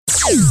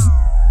Well,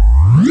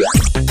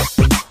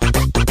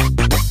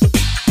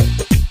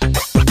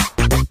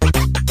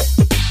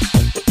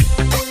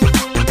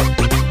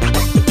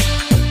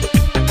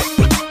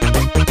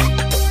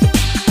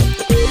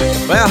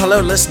 hello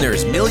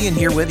listeners, Millian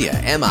here with you,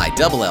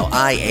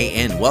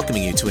 MILLIAN,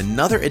 welcoming you to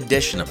another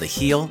edition of the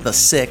Heal the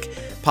Sick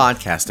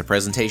podcast, a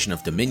presentation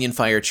of Dominion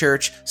Fire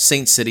Church,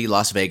 Saint City,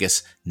 Las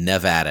Vegas,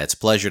 Nevada. It's a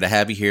pleasure to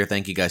have you here.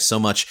 Thank you guys so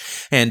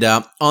much. And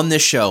on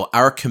this show,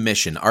 our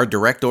commission, our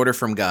direct order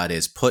from God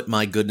is put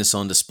my goodness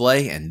on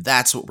display, and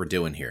that's what we're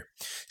doing here.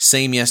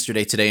 Same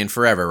yesterday, today, and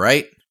forever,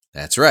 right?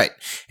 That's right.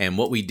 And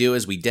what we do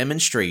is we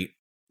demonstrate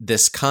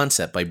this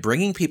concept by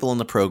bringing people on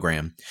the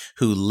program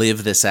who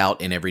live this out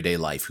in everyday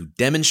life, who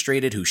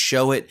demonstrate it, who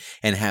show it,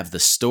 and have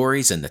the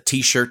stories and the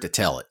t-shirt to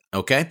tell it,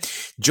 okay?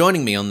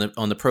 Joining me on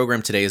the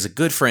program today is a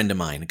good friend of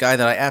mine, a guy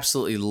that I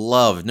absolutely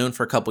love, known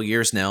for a couple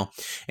years now,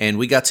 and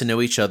we got to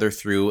know each other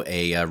through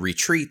a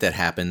retreat that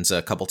happens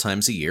a couple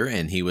times a year,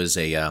 and he was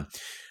a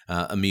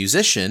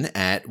musician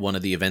at one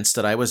of the events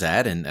that I was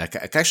at, and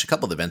actually a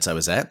couple of the events I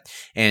was at,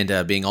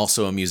 and being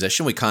also a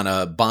musician, we kind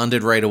of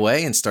bonded right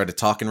away and started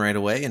talking right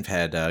away and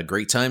had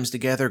great times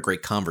together,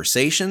 great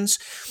conversations.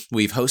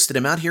 We've hosted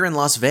him out here in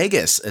Las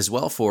Vegas as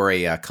well for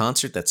a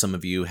concert that some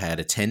of you had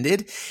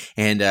attended,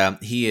 and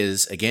he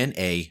is, again,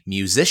 a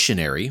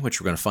musicianary, which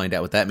we're going to find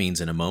out what that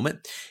means in a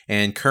moment,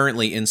 and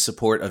currently in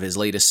support of his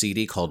latest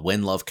CD called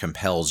When Love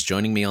Compels.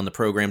 Joining me on the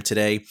program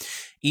today,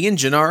 Ian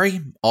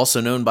Gennari, also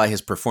known by his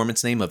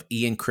performance name of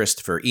Ian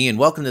Christopher. Ian,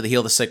 welcome to the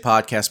Heal the Sick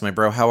podcast, my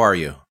bro. How are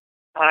you?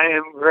 I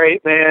am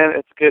great, man.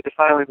 It's good to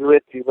finally be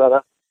with you, brother.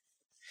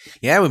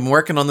 Yeah, we've been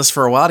working on this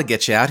for a while to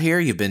get you out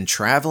here. You've been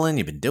traveling,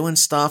 you've been doing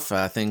stuff.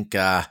 I think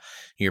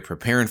you're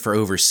preparing for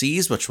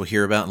overseas, which we'll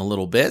hear about in a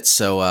little bit.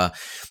 So,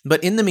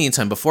 but in the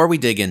meantime, before we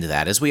dig into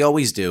that, as we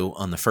always do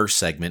on the first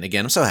segment,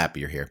 again, I'm so happy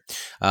you're here.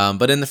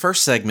 But in the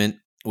first segment,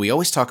 we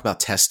always talk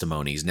about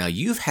testimonies. Now,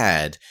 you've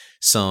had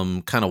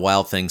some kind of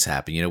wild things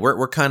happen. You know,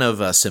 we're kind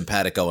of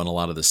simpatico in a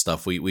lot of this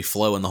stuff. We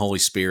flow in the Holy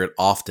Spirit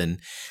often,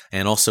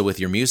 and also with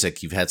your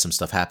music, you've had some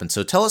stuff happen.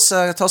 So tell us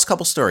a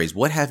couple stories.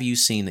 What have you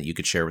seen that you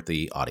could share with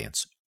the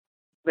audience?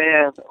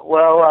 Man,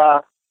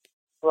 well,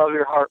 love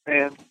your heart,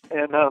 man.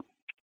 And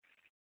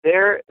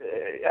there,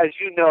 as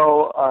you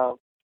know,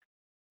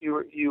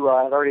 you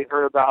had already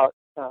heard about,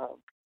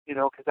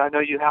 because I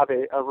know you have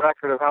a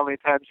record of how many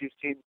times you've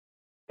seen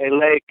a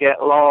leg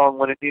get long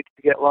when it needs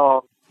to get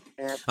long.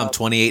 And, I'm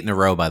 28 in a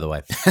row, by the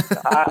way.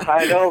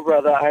 I know,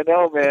 brother. I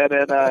know, man.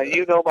 And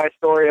you know my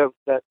story of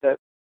that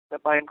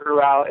mine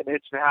grew out an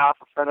inch and a half.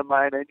 A friend of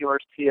mine and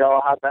yours,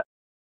 TL, had that.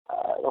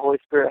 The Holy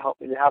Spirit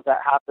helped me to have that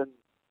happen.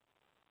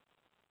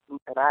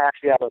 And I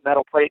actually have a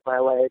metal plate in my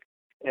leg.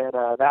 And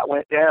that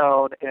went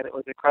down, and it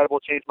was incredible,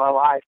 changed my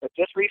life. But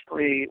just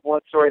recently,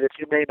 one story that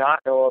you may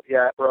not know of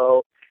yet,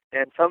 bro,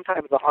 and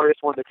sometimes the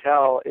hardest one to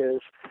tell is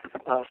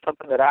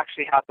something that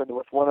actually happened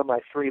with one of my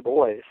 3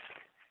 boys.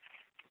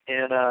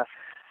 And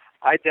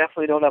I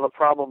definitely don't have a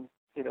problem,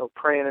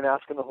 praying and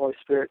asking the Holy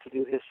Spirit to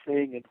do His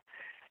thing.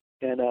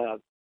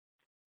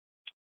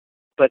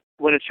 But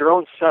when it's your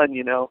own son,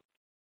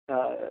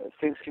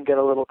 things can get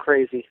a little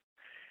crazy.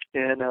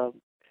 And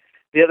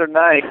the other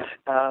night,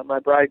 my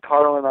bride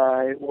Carl and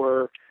I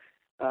were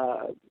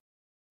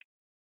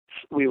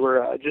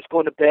just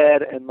going to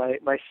bed, and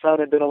my son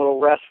had been a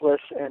little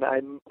restless, and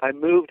I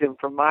moved him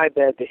from my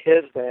bed to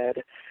his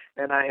bed,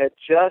 and I had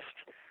just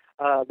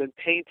been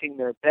painting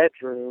their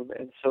bedroom,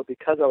 and so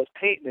because I was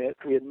painting it,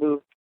 we had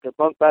moved their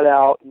bunk bed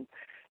out, and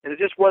it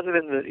just wasn't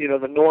in the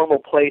the normal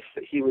place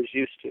that he was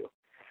used to,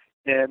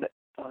 and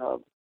our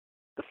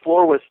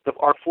floors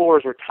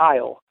were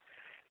tile,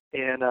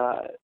 and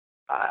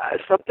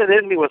something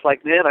in me was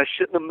like, man, I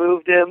shouldn't have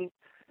moved him.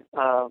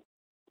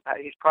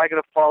 He's probably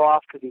going to fall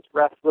off because he's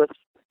restless.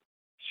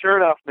 Sure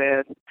enough,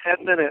 man,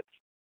 10 minutes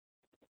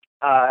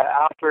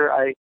after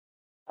I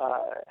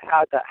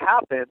had that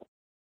happen,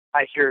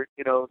 I hear,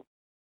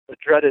 the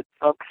dreaded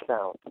thunk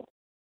sound.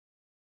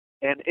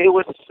 And it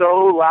was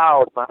so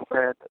loud, my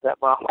friend, that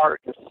my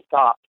heart just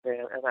stopped,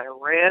 man. And I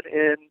ran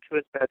into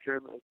his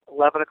bedroom. It was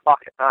 11 o'clock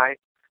at night.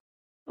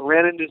 I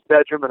ran into his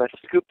bedroom, and I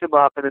scooped him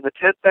up. And in the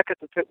 10 seconds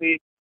it took me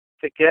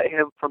to get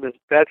him from his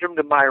bedroom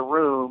to my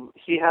room,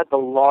 he had the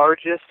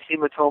largest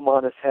hematoma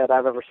on his head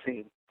I've ever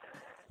seen.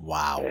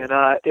 Wow. And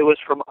it was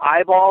from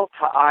eyeball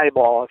to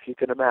eyeball, if you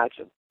can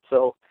imagine.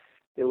 So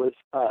it was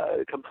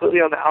completely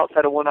on the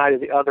outside of one eye to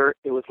the other.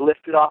 It was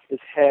lifted off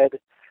his head.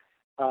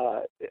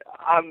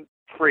 I'm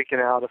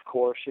freaking out, of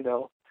course,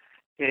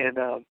 And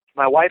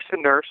my wife's a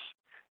nurse,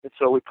 and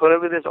so we put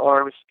him in his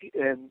arms,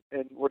 and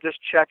we're just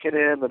checking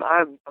him. And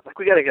I'm like,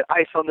 we got to get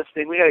ice on this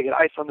thing.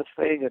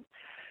 And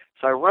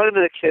so I run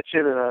into the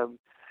kitchen, and I'm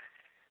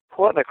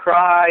wanting to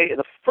cry. And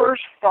the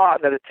first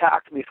thought that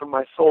attacked me from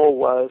my soul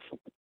was,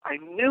 I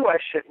knew I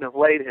shouldn't have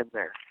laid him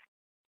there.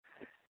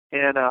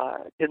 And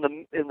in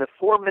the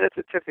 4 minutes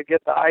it took to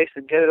get the ice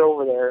and get it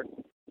over there,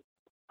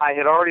 I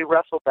had already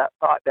wrestled that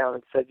thought down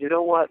and said, you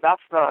know what,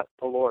 that's not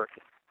the Lord.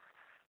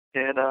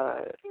 And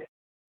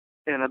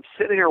I'm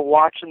sitting here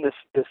watching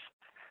this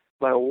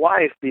my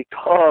wife be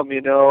calm,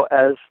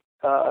 as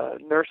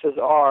nurses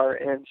are,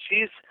 and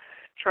she's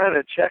trying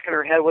to check in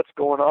her head what's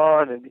going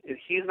on, and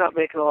he's not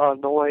making a lot of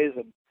noise,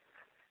 and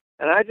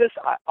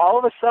all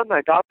of a sudden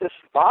I got this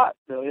thought,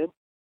 Million,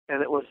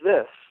 and it was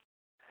this.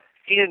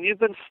 Ian, you've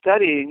been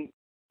studying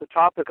the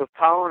topic of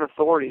power and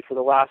authority for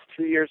the last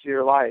 2 years of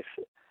your life,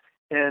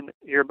 and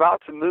you're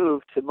about to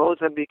move to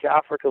Mozambique,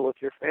 Africa with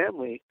your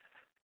family,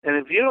 and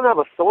if you don't have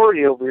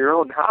authority over your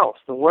own house,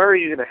 then where are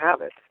you going to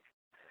have it?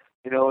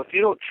 If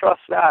you don't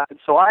trust that. And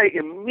so I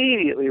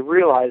immediately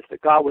realized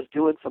that God was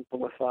doing something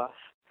with us.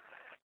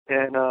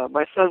 And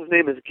my son's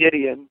name is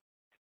Gideon,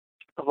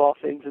 of all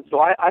things. And so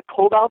I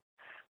pulled out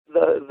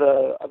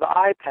the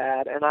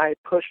iPad and I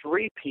pushed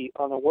repeat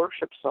on a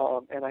worship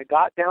song, and I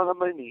got down on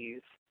my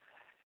knees,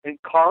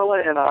 and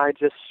Carla and I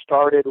just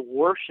started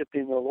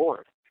worshiping the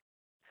Lord.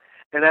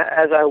 And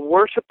as I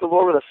worshiped the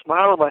Lord with a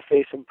smile on my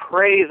face and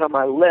praise on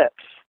my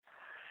lips,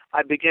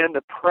 I began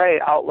to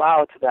pray out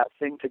loud to that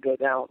thing to go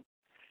down.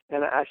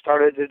 And I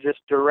started to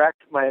just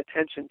direct my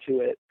attention to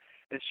it.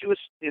 And she was,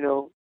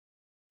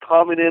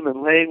 calming him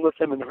and laying with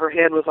him, and her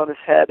hand was on his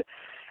head.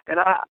 And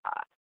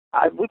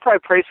we probably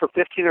prayed for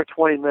 15 or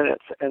 20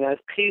 minutes. And as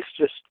peace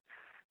just,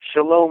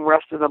 shalom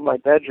rested on my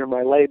bedroom,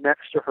 I laid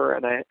next to her,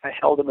 and I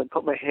held him and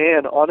put my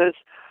hand on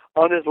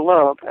his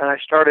lump, and I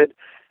started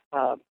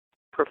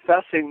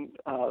professing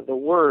the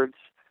words,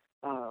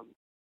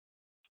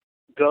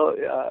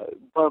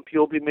 bump,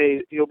 you'll be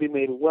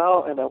made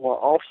well, and I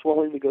want all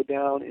swelling to go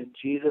down in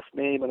Jesus'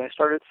 name. And I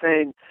started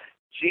saying,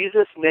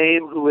 Jesus'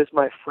 name, who is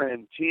my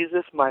friend,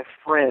 Jesus, my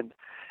friend.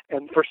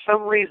 And for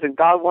some reason,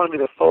 God wanted me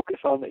to focus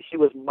on that he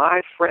was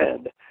my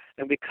friend,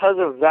 and because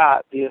of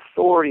that, the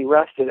authority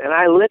rested. And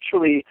I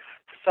literally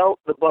felt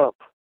the bump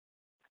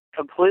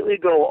completely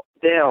go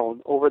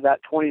down over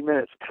that 20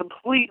 minutes,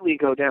 completely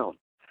go down.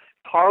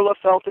 Carla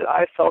felt it,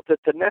 I felt it.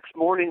 The next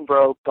morning,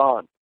 bro,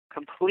 gone,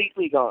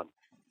 completely gone.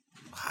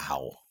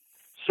 Wow.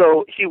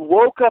 So he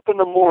woke up in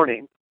the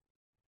morning.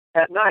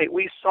 At night,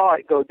 we saw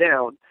it go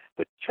down.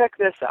 But check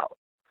this out.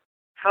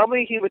 How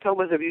many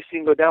hematomas have you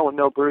seen go down with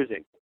no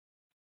bruising?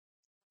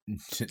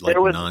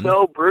 There was none.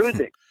 No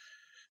bruising.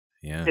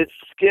 Yeah. His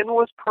skin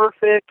was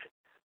perfect,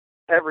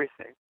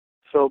 everything.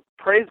 So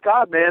praise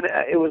God, man.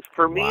 It was,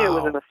 for me, Wow. It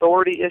was an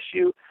authority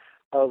issue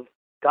of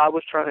God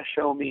was trying to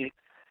show me,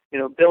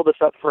 build us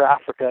up for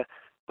Africa.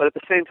 But at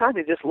the same time,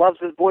 he just loves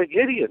his boy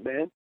Gideon,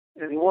 man.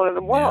 And he wanted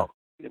him well,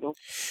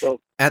 So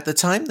at the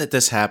time that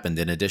this happened,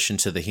 in addition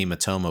to the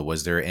hematoma,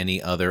 was there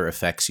any other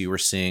effects you were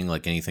seeing,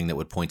 like anything that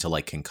would point to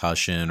like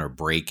concussion or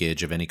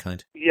breakage of any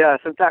kind? Yes.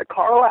 In fact,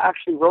 Carla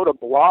actually wrote a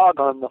blog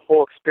on the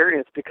whole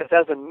experience because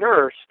as a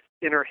nurse,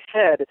 in her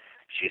head,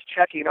 she's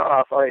checking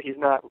off, all right, he's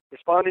not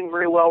responding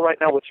very well right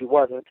now, which he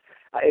wasn't.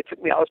 It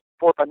took me, I was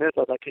 4 or 5 minutes,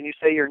 I was like, can you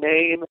say your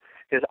name?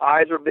 His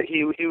eyes were,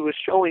 he was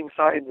showing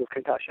signs of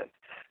concussion.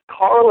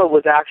 Carla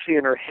was actually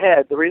in her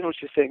head, the reason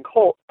she was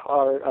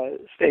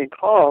staying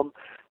calm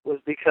was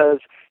because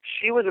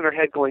she was in her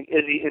head going,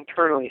 is he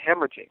internally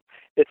hemorrhaging?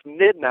 It's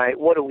midnight,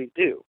 what do we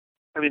do?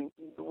 I mean,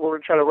 we're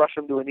going to try to rush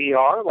him to an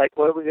ER? Like,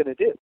 what are we going to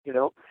do,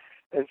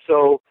 And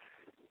so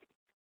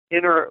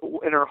in her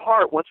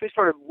heart, once we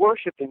started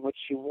worshiping, which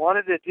she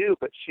wanted to do,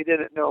 but she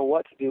didn't know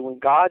what to do, when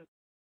God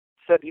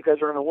said, you guys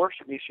are going to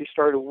worship me, she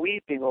started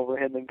weeping over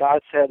him, and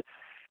God said,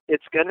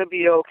 it's going to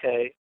be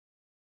okay.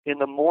 In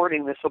the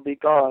morning, this will be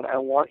gone. I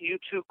want you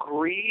to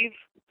grieve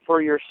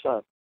for your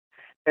son.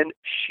 And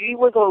she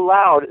was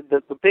allowed,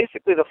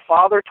 basically the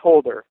father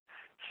told her,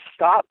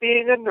 stop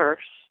being a nurse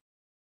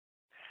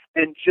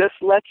and just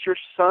let your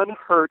son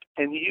hurt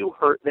and you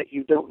hurt that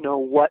you don't know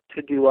what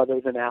to do other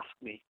than ask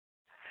me.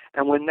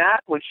 And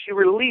when she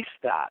released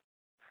that,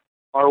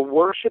 our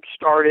worship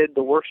started,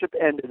 the worship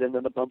ended, and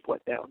then the bump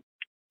went down.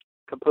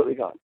 Completely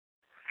gone.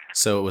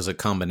 So it was a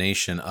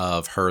combination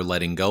of her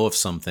letting go of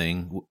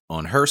something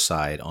on her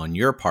side, on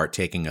your part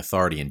taking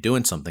authority and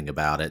doing something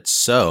about it.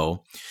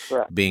 So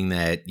Correct. Being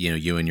that,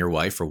 you and your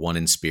wife are one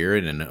in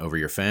spirit and over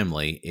your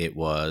family, it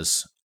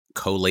was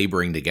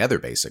co-laboring together,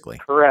 basically.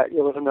 Correct.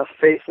 There was enough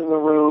faith in the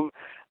room.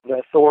 The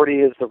authority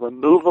is the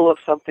removal of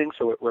something,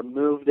 so it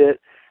removed it,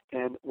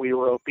 and we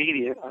were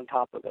obedient on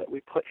top of it.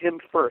 We put him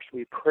first.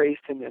 We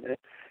praised him in it,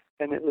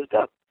 and it was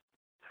done.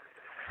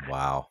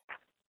 Wow.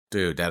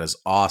 Dude, that is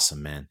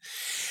awesome, man.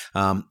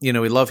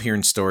 We love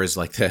hearing stories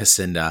like this,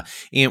 and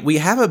we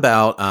have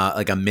about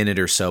like a minute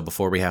or so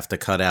before we have to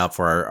cut out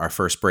for our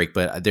first break,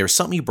 but there's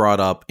something you brought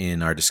up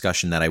in our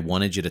discussion that I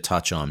wanted you to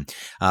touch on.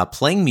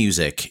 Playing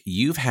music,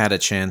 you've had a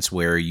chance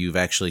where you've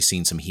actually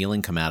seen some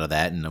healing come out of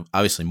that, and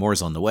obviously more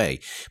is on the way.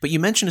 But you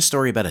mentioned a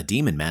story about a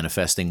demon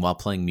manifesting while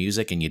playing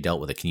music, and you dealt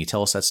with it. Can you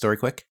tell us that story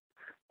quick?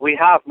 We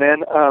have,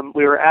 man.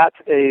 We were at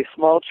a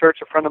small church,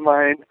 a friend of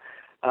mine,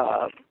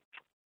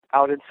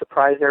 out in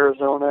Surprise,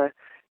 Arizona,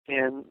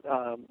 and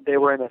they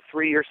were in a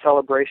 3-year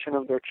celebration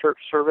of their church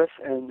service,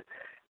 and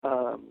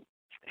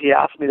he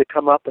asked me to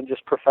come up and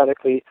just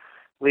prophetically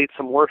lead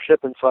some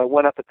worship, and so I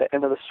went up at the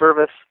end of the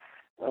service.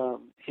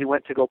 He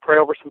went to go pray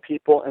over some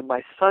people, and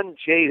my son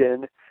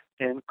Jaden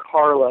and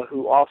Carla,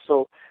 who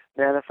also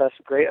manifest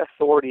great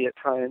authority at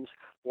times,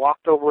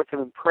 walked over with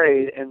him and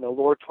prayed, and the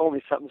Lord told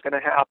me something's going to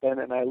happen.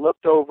 And I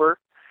looked over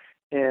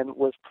and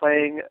was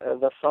playing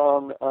the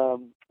song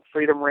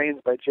Freedom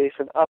Reigns by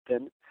Jason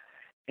Upton,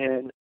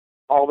 and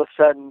all of a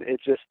sudden it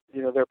just,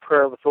 their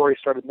prayer of authority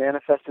started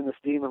manifesting this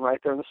demon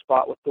right there in the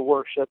spot with the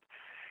worship.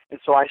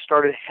 And so I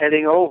started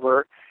heading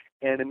over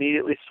and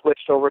immediately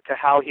switched over to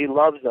How He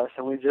Loves Us,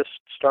 and we just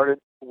started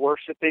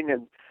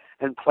worshiping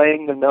and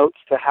playing the notes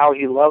to How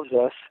He Loves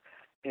Us.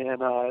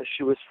 And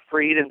she was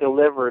freed and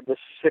delivered, this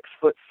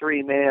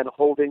 6'3" man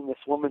holding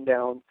this woman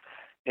down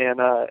and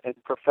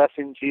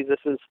professing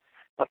Jesus'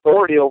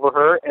 authority over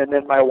her. And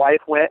then my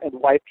wife went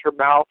and wiped her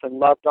mouth and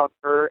loved on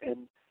her,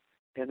 and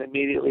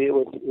immediately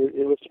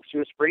she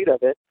was freed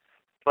of it.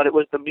 But it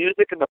was the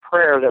music and the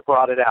prayer that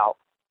brought it out.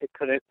 It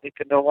could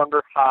no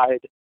longer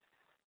hide.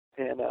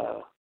 And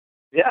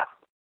yeah.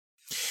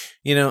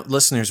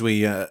 Listeners,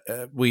 we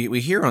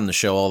hear on the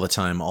show all the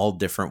time all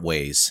different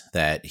ways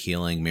that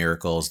healing,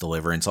 miracles,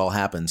 deliverance all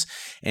happens.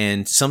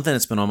 And something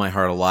that's been on my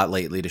heart a lot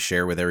lately to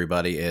share with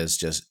everybody is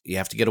just you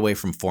have to get away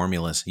from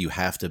formulas. You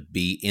have to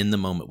be in the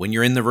moment. When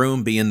you're in the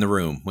room, be in the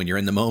room. When you're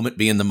in the moment,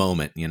 be in the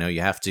moment.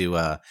 You have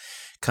to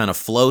kind of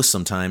flow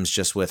sometimes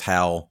just with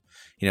how,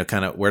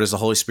 kind of where does the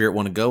Holy Spirit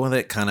want to go with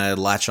it, kind of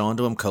latch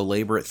onto him,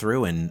 co-labor it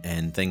through,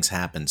 and things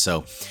happen.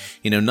 So,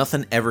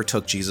 nothing ever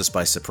took Jesus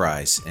by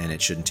surprise, and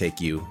it shouldn't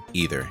take you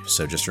either.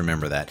 So just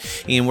remember that.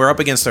 Ian, we're up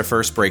against our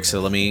first break,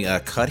 so let me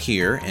cut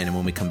here, and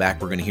when we come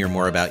back, we're going to hear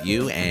more about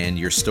you and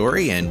your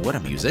story and what a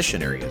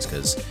musician he is,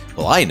 because,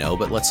 well, I know,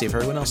 but let's see if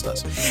everyone else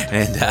does.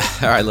 And,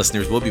 all right,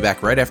 listeners, we'll be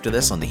back right after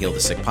this on the Heal the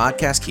Sick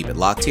podcast. Keep it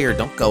locked here.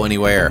 Don't go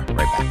anywhere. Right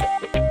back.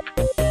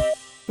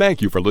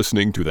 Thank you for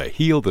listening to the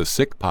Heal the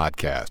Sick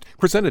podcast,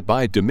 presented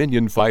by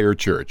Dominion Fire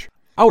Church.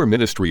 Our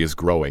ministry is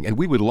growing, and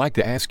we would like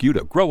to ask you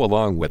to grow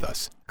along with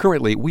us.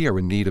 Currently, we are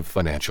in need of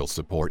financial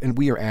support, and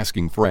we are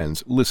asking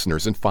friends,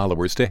 listeners, and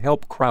followers to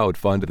help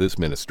crowdfund this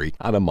ministry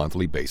on a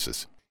monthly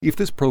basis. If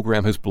this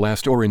program has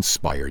blessed or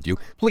inspired you,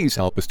 please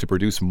help us to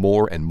produce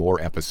more and more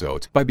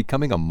episodes by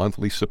becoming a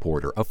monthly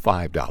supporter of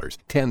 $5,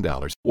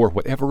 $10, or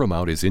whatever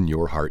amount is in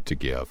your heart to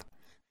give.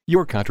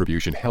 Your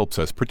contribution helps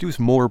us produce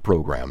more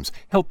programs,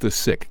 help the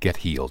sick get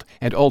healed,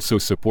 and also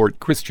support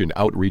Christian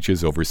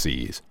outreaches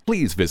overseas.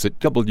 Please visit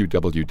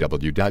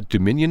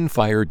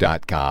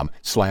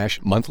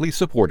www.dominionfire.com/monthly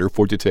supporter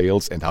for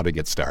details and how to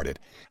get started.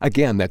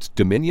 Again, that's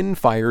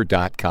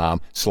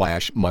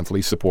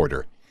dominionfire.com/monthly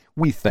supporter.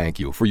 We thank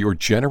you for your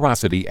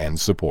generosity and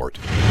support.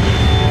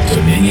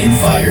 Dominion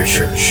Fire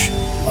Church,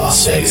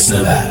 Las Vegas,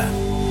 Nevada.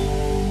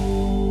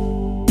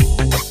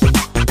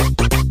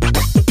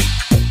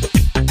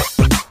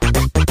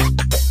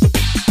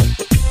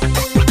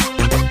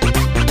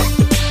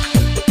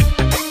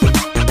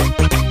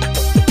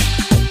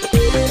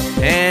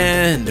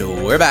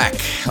 We're back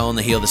on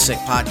the Heal the Sick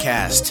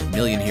podcast.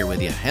 Million here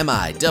with you.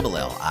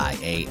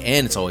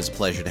 MILLIAN. It's always a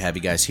pleasure to have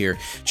you guys here.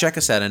 Check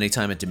us out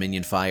anytime at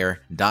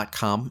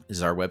dominionfire.com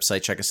is our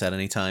website. Check us out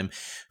anytime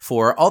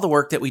for all the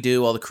work that we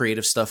do, all the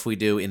creative stuff we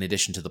do, in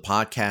addition to the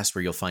podcast,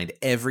 where you'll find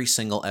every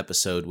single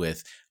episode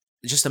with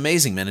just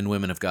amazing men and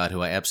women of God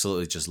who I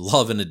absolutely just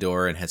love and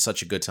adore and had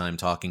such a good time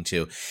talking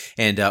to.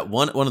 And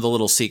one of the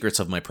little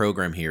secrets of my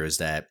program here is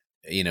that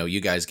you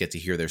guys get to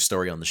hear their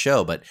story on the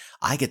show, but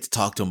I get to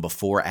talk to them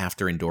before,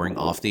 after, and during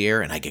off the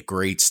air, and I get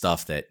great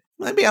stuff that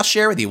maybe I'll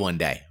share with you one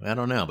day. I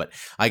don't know, but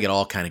I get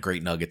all kind of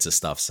great nuggets of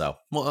stuff. So,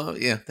 well,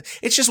 yeah,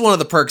 it's just one of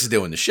the perks of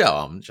doing the show.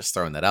 I'm just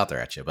throwing that out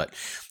there at you, but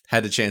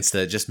had the chance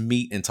to just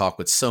meet and talk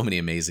with so many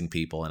amazing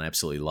people and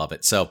absolutely love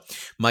it. So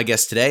my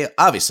guest today,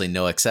 obviously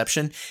no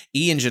exception,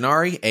 Ian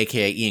Gennari,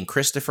 aka Ian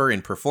Christopher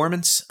in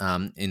performance,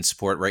 in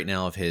support right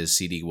now of his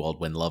CD called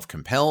When Love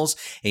Compels,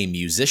 a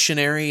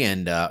musicianary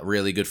and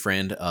really good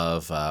friend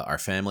of our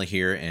family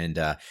here,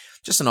 and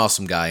just an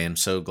awesome guy. I'm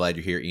so glad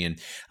you're here, Ian.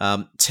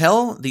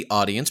 Tell the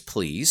audience,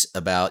 please,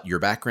 about your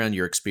background,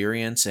 your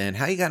experience, and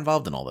how you got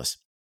involved in all this.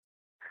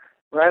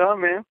 Right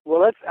on, man. Well,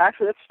 let's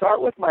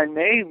start with my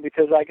name,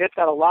 because I get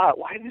that a lot.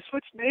 Why did you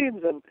switch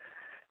names? And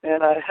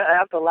I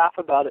have to laugh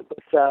about it. But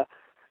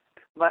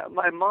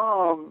my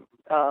mom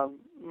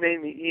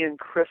named me Ian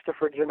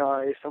Christopher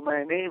Gennari, so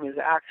my name is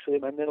actually,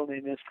 my middle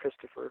name is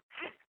Christopher,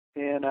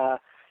 and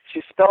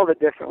she spelled it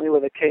differently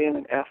with a K and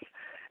an F.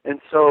 And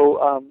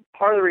so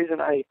part of the reason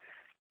I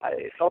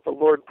felt the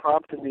Lord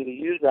prompted me to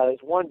use that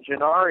is, one,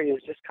 Gennari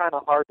is just kind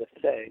of hard to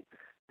say,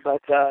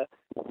 but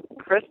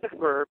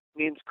Christopher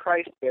means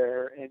Christ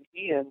bearer, and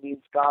Ian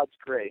means God's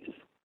grace,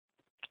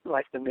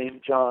 like the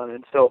name John.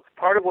 And so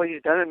part of what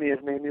he's done to me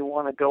has made me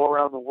want to go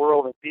around the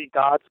world and be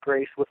God's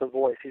grace with a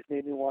voice. He's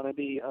made me want to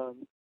be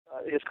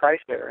his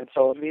Christ bearer. And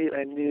so immediately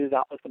I knew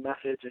that was the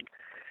message. And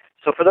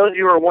so for those of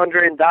you who are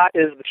wondering, that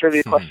is the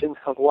trivia question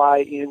of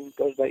why Ian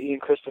goes by Ian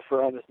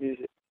Christopher on his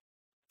music.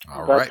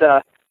 All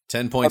right.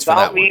 10 points for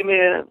that me, one.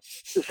 Man,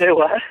 say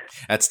what?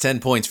 That's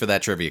 10 points for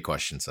that trivia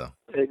question. So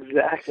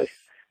exactly.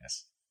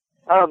 Yes.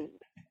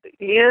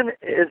 Ian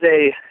is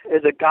a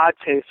God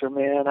chaser,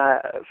 man.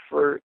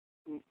 For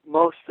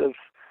most of,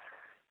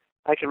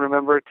 I can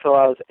remember till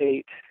I was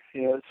 8,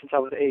 since I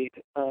was 8.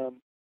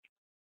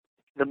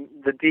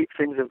 The deep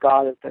things of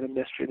God have been a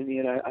mystery to me,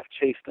 and I've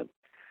chased them.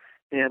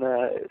 And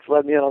it's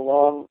led me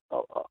on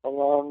a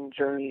long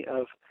journey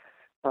of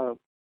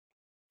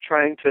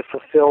trying to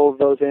fulfill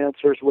those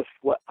answers with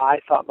what I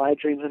thought my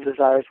dreams and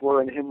desires were,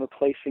 and Him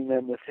replacing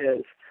them with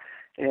His.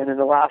 And in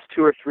the last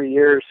 2 or 3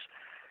 years,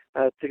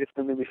 I think it's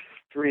been maybe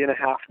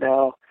 3.5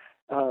 now,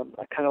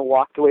 I kind of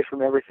walked away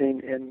from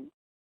everything, and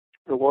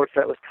the Lord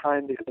said it was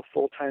time to go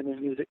full-time in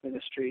music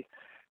ministry.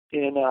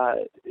 In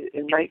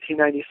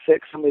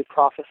 1996, somebody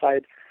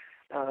prophesied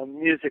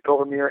music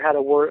over me, or had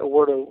a word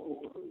of,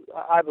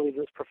 I believe it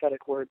was a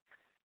prophetic word,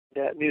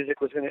 that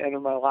music was going to enter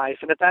my life.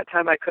 And at that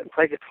time, I couldn't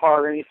play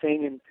guitar or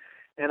anything,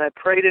 and I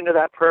prayed into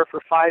that prayer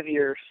for 5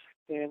 years,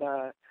 and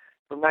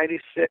from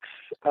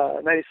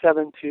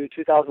 97 to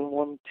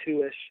 2001,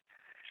 2-ish.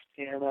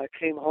 And I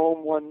came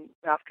home one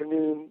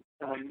afternoon,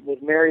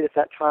 was married at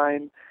that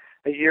time.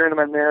 A year into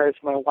my marriage,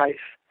 my wife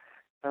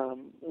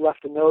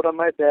left a note on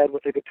my bed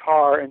with a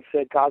guitar and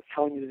said, "God's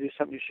telling you to do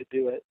something, you should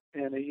do it."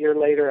 And a year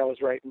later, I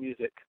was writing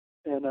music.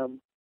 And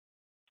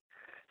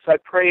so I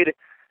prayed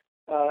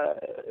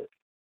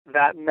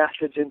that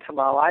message into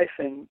my life,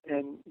 and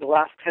the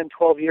last 10,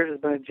 12 years has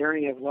been a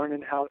journey of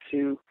learning how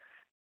to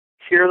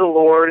hear the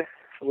Lord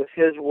with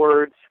His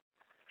words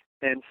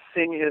and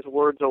sing His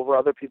words over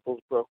other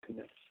people's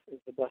brokenness, is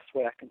the best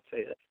way I can say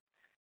it.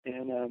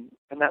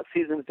 And that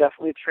season is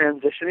definitely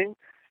transitioning.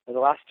 In the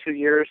last 2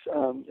 years,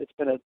 it's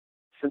been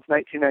since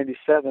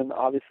 1997,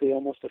 obviously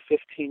almost a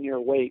 15-year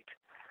wait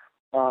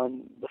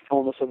on the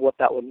fullness of what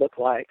that would look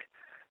like.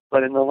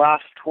 But in the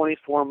last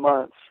 24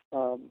 months,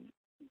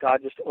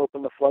 God just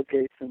opened the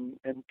floodgates, and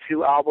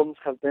 2 albums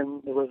have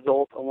been the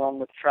result, along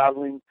with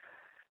traveling.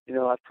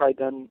 I've probably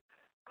done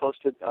close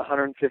to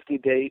 150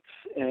 dates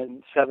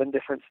in 7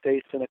 different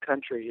states in a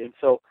country. And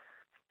so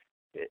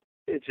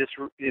it just,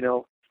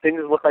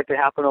 things look like they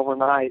happen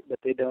overnight, but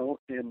they don't.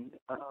 And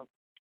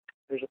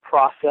there's a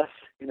process.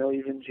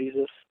 Even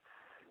Jesus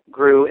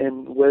grew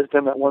in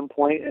wisdom at one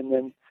point, and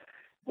then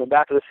went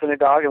back to the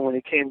synagogue. And when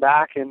He came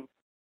back in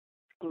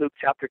Luke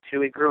chapter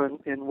 2, He grew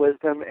in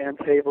wisdom and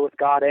favor with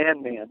God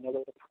and man. There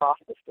was a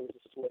process, there was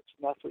a switch,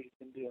 and that's what He's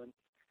been doing.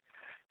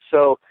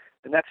 So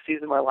the next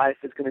season of my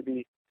life is going to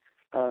be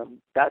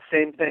that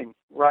same thing,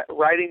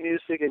 writing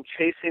music and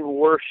chasing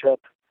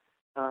worship.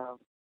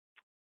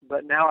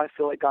 But now I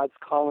feel like God's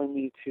calling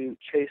me to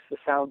chase the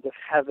sounds of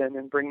heaven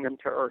and bring them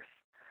to earth.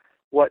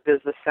 What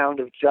does the sound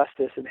of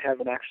justice in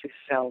heaven actually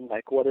sound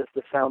like? What does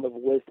the sound of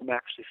wisdom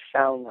actually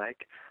sound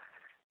like?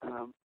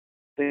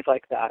 Things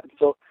like that. And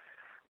so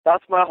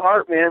that's my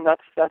heart, man.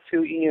 That's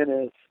who Ian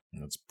is.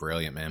 That's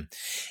brilliant, man.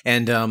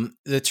 And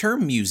the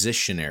term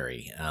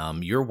musicianary,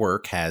 your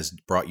work has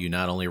brought you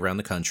not only around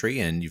the country,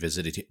 and you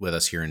visited with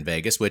us here in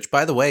Vegas, which,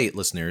 by the way,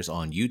 listeners,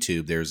 on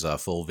YouTube, there's a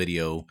full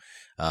video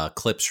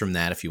clips from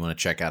that if you want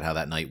to check out how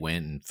that night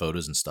went and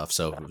photos and stuff.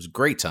 So it was a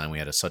great time. We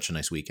had such a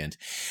nice weekend.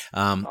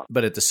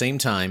 But at the same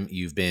time,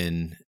 you've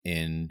been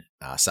in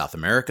South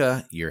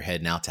America, you're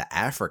heading out to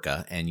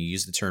Africa, and you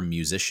use the term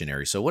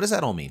musicianary. So what does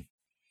that all mean?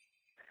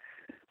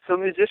 So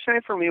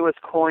musicianary for me was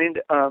coined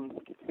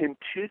in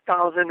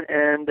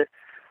 2001-ish,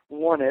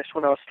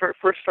 when I was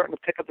first starting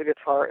to pick up the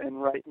guitar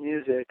and write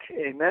music.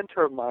 A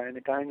mentor of mine,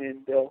 a guy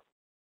named Bill,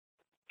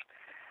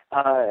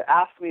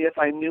 asked me if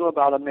I knew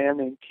about a man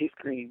named Keith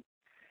Green.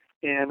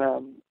 And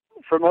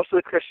for most of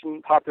the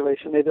Christian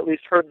population, they've at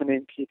least heard the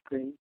name Keith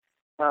Green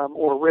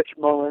or Rich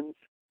Mullins.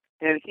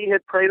 And he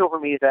had prayed over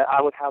me that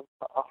I would have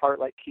a heart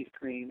like Keith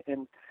Green.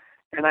 And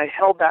I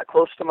held that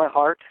close to my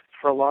heart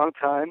for a long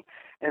time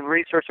and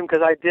researched him,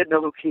 because I did know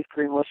who Keith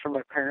Green was from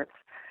my parents.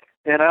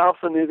 And I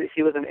also knew that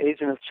he was an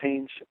agent of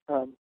change. He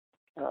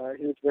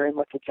was very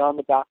much a John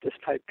the Baptist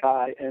type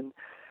guy. And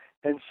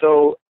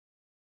so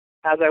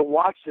as I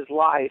watched his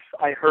life,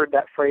 I heard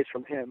that phrase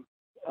from him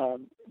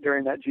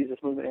during that Jesus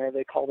movement era.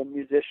 They called them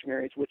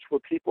musicianaries, which were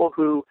people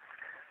who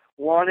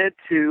wanted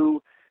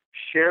to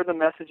share the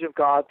message of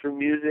God through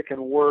music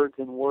and words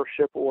and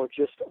worship, or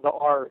just the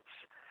arts,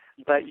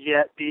 but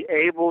yet be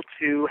able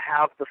to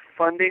have the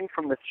funding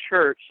from the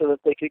church so that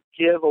they could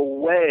give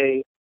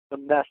away the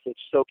message.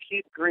 So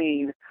Keith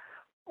Green,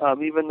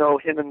 even though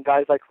him and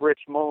guys like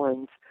Rich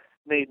Mullins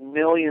made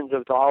millions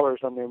of dollars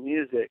on their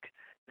music,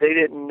 they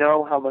didn't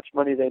know how much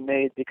money they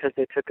made, because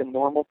they took a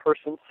normal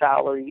person's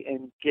salary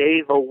and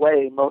gave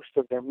away most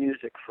of their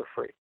music for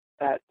free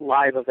at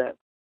live events.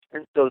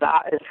 And so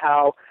that is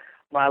how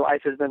my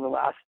life has been the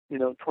last,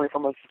 24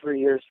 months to 3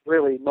 years.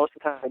 Really, most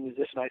of the time I'm a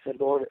musician. I said,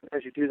 Lord,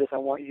 as you do this, I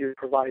want you to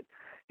provide,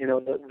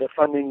 the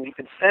funding you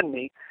can send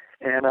me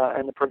and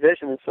the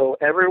provision. And so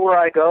everywhere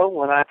I go,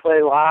 when I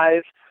play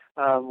live,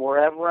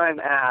 wherever I'm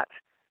at,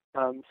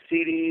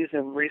 CDs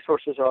and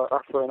resources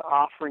are for an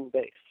offering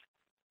base.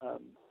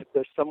 If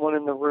there's someone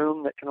in the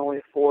room that can only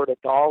afford $1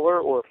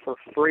 or for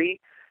free,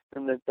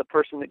 then the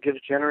person that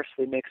gives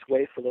generously makes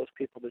way for those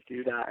people to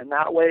do that. And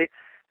that way,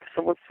 if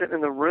someone's sitting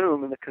in the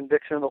room and the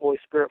conviction of the Holy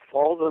Spirit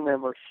falls on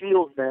them or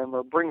heals them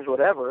or brings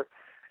whatever,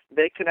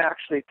 they can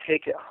actually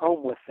take it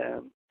home with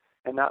them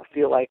and not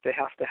feel like they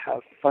have to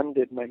have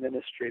funded my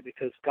ministry,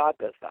 because God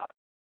does that.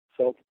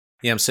 So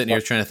yeah, I'm sitting here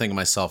trying to think of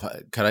myself.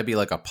 Could I be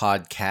like a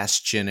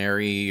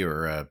podcastionary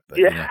or a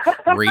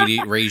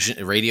radionary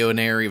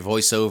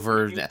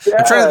voiceover? I'm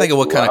trying to think of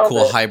what kind of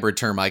cool hybrid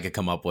term I could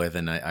come up with,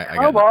 and I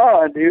come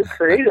on, dude,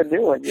 create a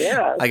new one.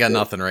 Yeah, I got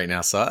nothing right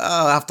now, so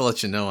I'll have to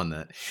let you know on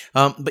that.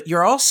 But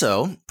you're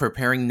also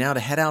preparing now to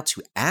head out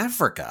to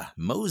Africa,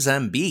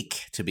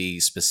 Mozambique, to be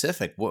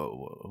specific.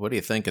 What are you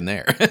thinking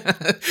there?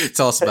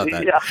 Tell us about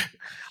that. Yeah.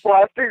 Well,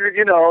 I figured,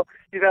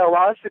 you've had a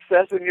lot of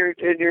success in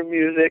your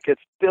music.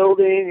 It's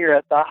building. You're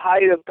at the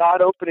height of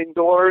God opening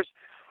doors.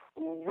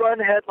 Run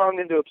headlong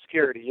into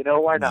obscurity.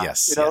 Why not?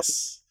 Yes.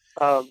 Yes.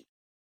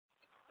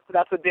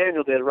 That's what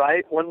Daniel did,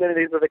 right? One minute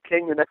he was a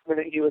king, the next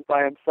minute he was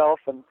by himself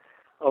and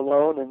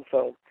alone. And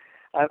so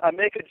I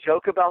make a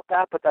joke about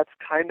that, but that's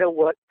kind of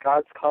what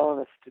God's calling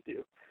us to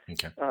do.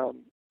 Okay.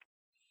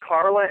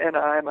 Carla and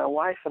I, my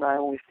wife and I,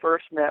 when we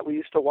first met, we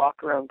used to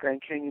walk around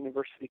Grand Canyon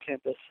University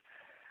campus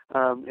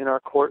in our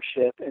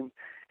courtship and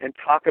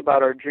talk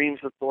about our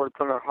dreams that the Lord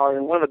put in our heart.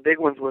 And one of the big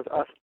ones was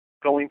us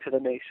going to the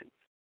nations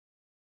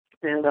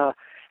and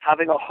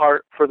having a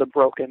heart for the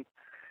broken.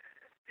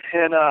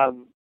 And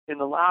in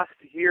the last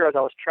year, as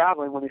I was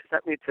traveling, when he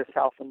sent me to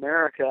South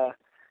America,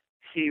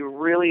 he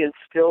really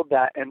instilled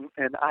that. And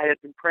I had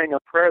been praying a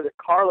prayer that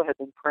Carla had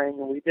been praying,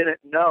 and we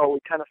didn't know. We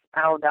kind of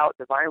found out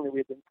divinely we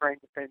had been praying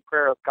the same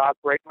prayer of, God,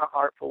 break my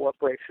heart for what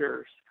breaks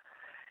yours.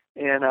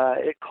 And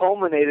it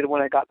culminated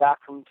when I got back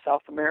from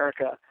South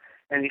America,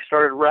 and he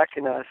started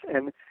wrecking us,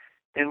 and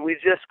we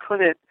just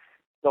couldn't.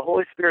 The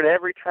Holy Spirit,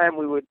 every time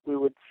we would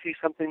see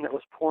something that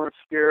was poor in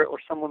spirit or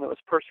someone that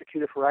was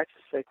persecuted for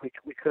righteousness' sake,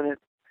 we couldn't.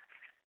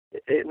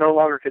 It no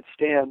longer could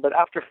stand. But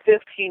after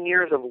 15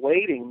 years of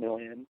waiting,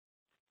 Million,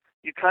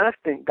 you kind of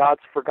think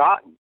God's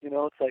forgotten.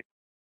 It's like,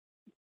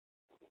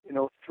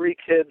 3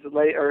 kids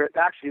later.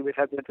 Actually, we've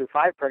been through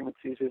 5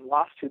 pregnancies. We've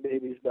lost 2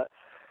 babies, but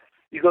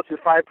you go through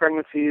 5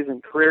 pregnancies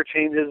and career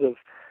changes of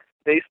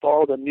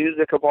baseball, the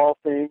music of all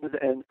things,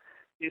 and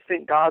you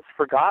think God's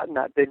forgotten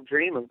that big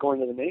dream of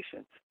going to the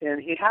nations,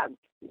 and he hadn't.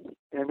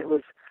 And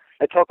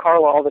I tell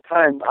Carla all the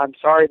time, I'm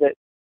sorry that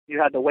you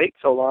had to wait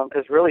so long,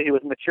 because really he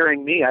was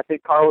maturing me. I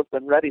think Carla's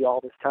been ready all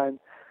this time,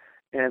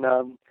 and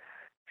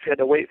she had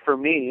to wait for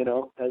me,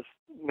 as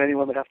many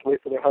women have to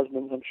wait for their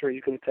husbands. I'm sure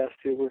you can attest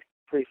to. We're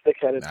pretty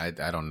thick-headed. I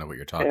don't know what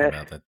you're talking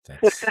about.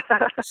 That's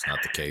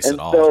not the case at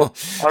all.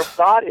 So our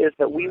thought is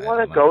that we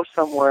want to go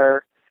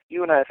somewhere.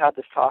 You and I have had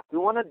this talk. We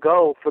want to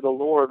go for the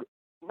Lord,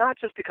 not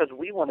just because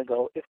we want to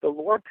go. If the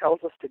Lord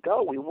tells us to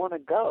go, we want to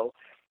go.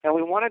 And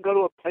we want to go to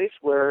a place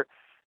where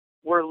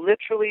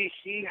literally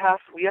we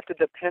have to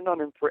depend on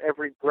him for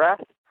every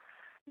breath.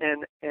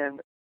 And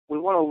we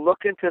want to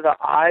look into the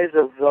eyes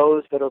of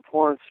those that are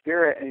poor in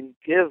spirit and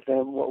give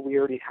them what we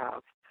already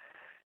have.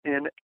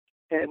 And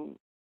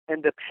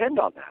depend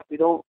on that.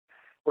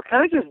 We're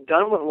kind of just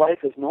done with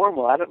life as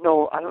normal. I don't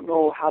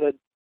know how to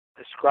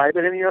describe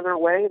it any other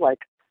way.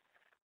 Like,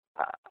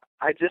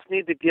 I just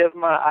need to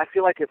I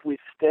feel like if we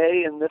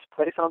stay in this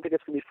place, I don't think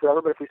it's going to be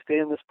forever, but if we stay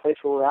in this place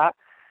where we're at,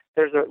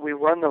 we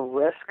run the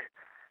risk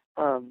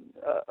of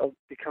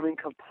becoming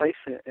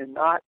complacent and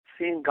not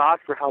seeing God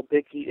for how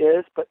big he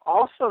is, but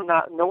also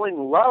not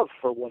knowing love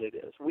for what it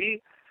is.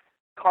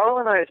 Carl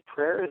and I's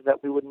prayer is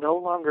that we would no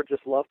longer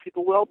just love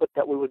people well, but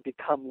that we would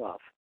become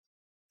love.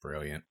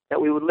 Brilliant.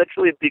 That we would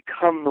literally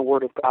become the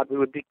Word of God. We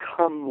would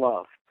become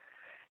love.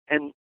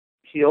 And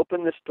he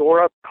opened this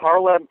door up.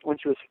 Carla, when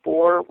she was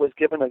 4, was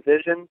given a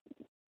vision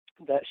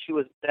that she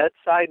was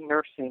bedside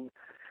nursing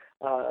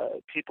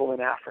people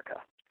in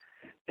Africa.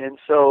 And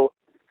so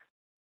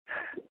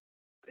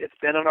it's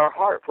been in our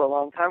heart for a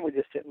long time. We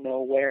just didn't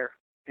know where.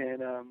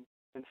 And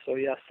so,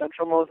 yeah,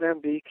 Central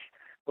Mozambique.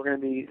 We're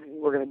going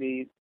to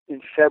be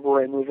in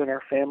February moving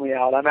our family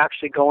out. I'm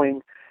actually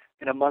going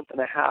in a month and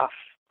a half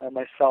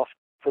myself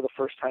for the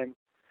first time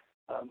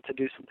to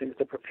do some things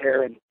to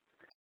prepare. And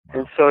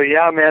so,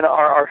 yeah, man,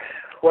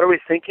 what are we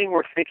thinking?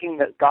 We're thinking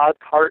that God's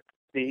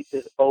heartbeat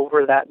is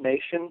over that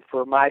nation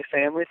for my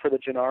family, for the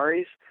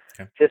Genaris.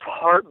 Okay. His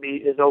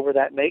heartbeat is over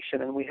that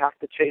nation, and we have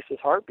to chase his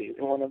heartbeat.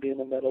 We want to be in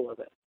the middle of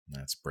it.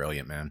 That's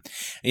brilliant, man.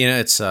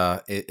 It's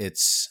a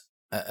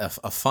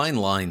fine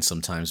line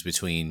sometimes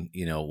between,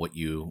 what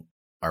you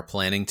are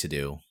planning to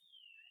do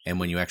and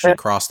when you actually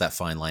cross that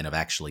fine line of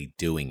actually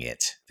doing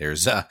it.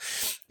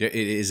 It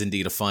is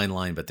indeed a fine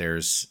line, but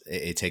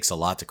it takes a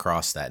lot to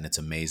cross that, and it's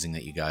amazing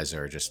that you guys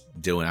are just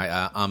doing.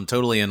 I'm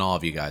totally in awe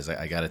of you guys.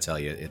 I got to tell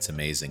you, it's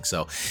amazing.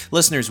 So,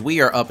 listeners, we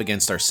are up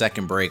against our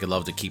second break. I'd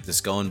love to keep this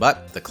going,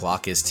 but the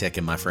clock is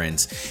ticking, my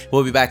friends.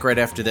 We'll be back right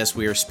after this.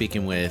 We are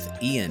speaking with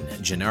Ian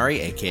Genari,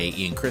 aka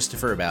Ian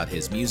Christopher, about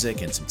his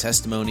music and some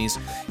testimonies.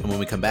 And when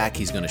we come back,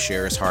 he's going to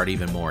share his heart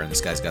even more. And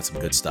this guy's got some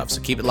good stuff.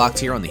 So keep it locked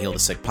here on the Heal the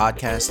Sick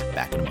podcast.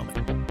 Back in a moment.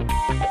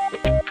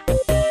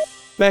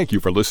 Thank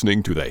you for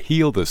listening to the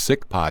Heal the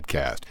Sick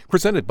podcast,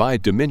 presented by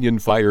Dominion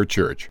Fire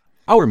Church.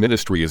 Our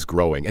ministry is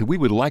growing, and we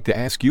would like to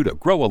ask you to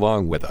grow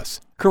along with us.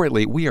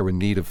 Currently, we are in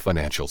need of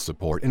financial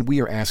support, and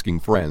we are asking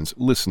friends,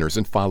 listeners,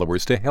 and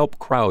followers to help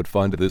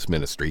crowdfund this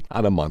ministry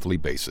on a monthly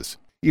basis.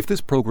 If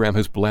this program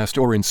has blessed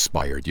or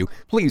inspired you,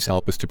 please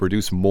help us to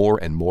produce more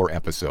and more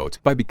episodes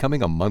by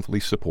becoming a monthly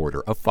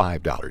supporter of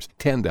 $5,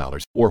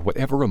 $10, or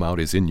whatever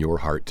amount is in your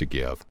heart to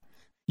give.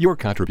 Your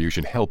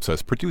contribution helps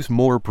us produce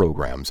more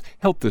programs,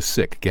 help the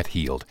sick get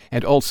healed,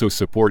 and also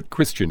support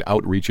Christian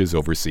outreaches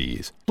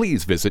overseas.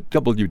 Please visit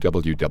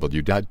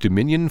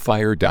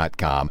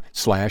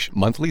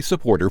www.dominionfire.com/monthly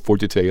supporter for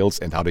details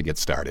and how to get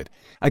started.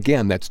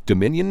 Again, that's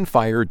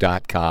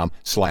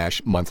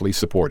dominionfire.com/monthly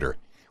supporter.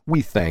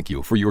 We thank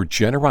you for your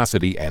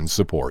generosity and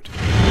support.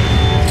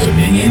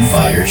 Dominion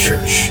Fire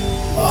Church,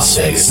 Las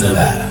Vegas,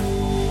 Nevada.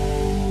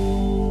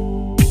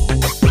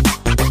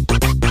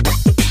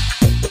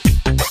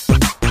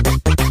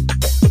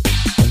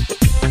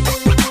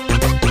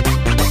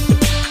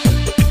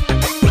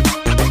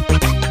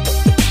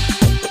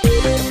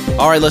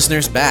 All right,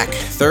 listeners, back.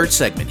 Third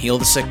segment, Heal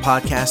the Sick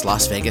podcast,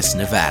 Las Vegas,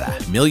 Nevada.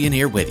 Million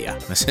here with you.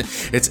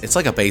 It's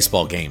like a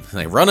baseball game.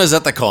 Like runners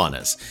at the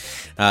corners.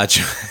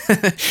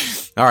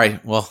 All right,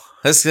 well,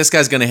 this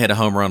guy's going to hit a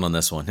home run on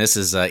this one. This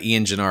is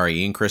Ian Gennari,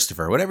 Ian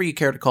Christopher, whatever you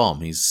care to call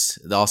him. He's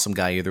the awesome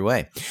guy either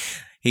way.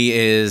 He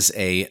is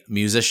a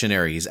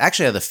musicianary. He's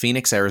actually out of the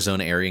Phoenix,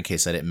 Arizona area, in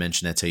case I didn't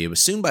mention that to you, but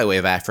soon by way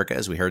of Africa,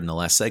 as we heard in the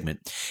last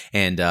segment,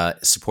 and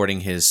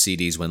supporting his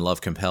CDs, When Love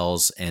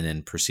Compels, and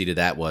then preceded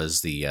that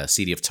was the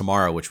CD of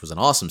Tomorrow, which was an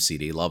awesome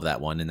CD. Love that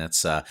one, and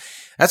that's what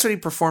he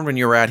performed when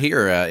you were out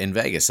here in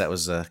Vegas. That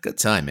was a good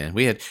time, man.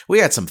 We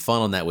had some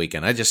fun on that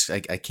weekend. I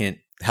can't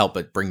help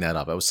but bring that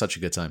up. It was such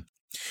a good time.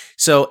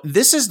 So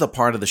this is the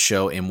part of the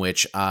show in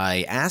which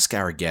I ask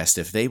our guest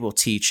if they will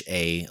teach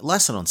a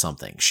lesson on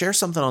something, share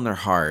something on their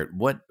heart.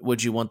 What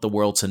would you want the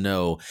world to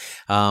know?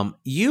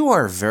 You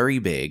are very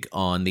big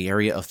on the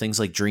area of things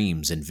like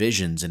dreams and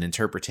visions and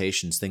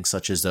interpretations, things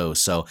such as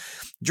those. So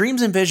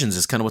dreams and visions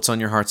is kind of what's on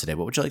your heart today.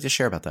 What would you like to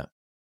share about that?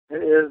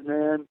 It is,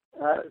 man.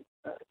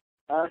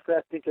 Honestly,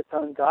 I think it's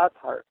on God's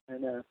heart,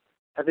 and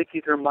I think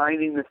He's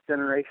reminding this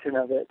generation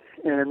of it.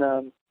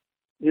 And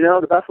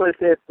the best way to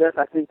say it's this: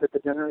 I think that the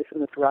generation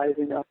that's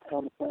rising up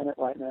on the planet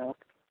right now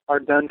are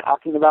done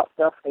talking about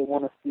stuff. They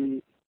want to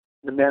see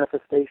the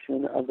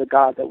manifestation of the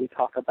God that we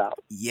talk about.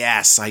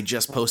 Yes, I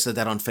just posted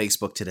that on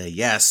Facebook today.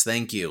 Yes,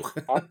 thank you.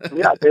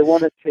 Yeah, they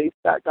want to chase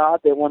that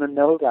God. They want to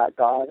know that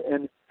God,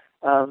 and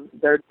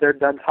they're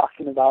done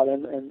talking about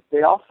Him. And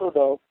they also,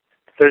 though,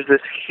 there's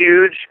this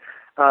huge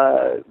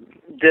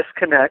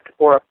disconnect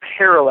or a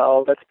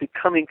parallel that's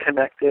becoming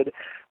connected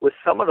with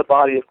some of the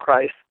body of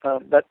Christ.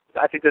 That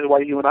I think this is why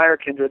you and I are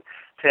kindred,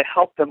 to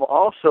help them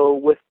also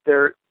with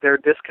their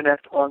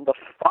disconnect on the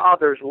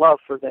Father's love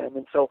for them.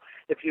 And so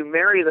if you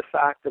marry the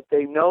fact that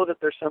they know that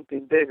there's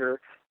something bigger,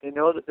 they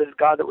know that this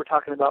God that we're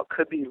talking about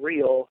could be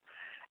real,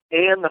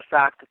 and the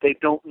fact that they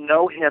don't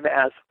know Him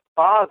as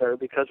Father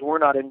because we're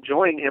not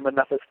enjoying Him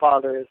enough as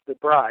Father as the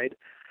bride,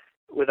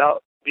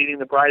 without beating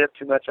the bride up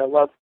too much. I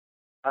love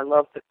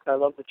the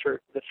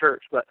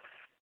church, but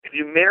if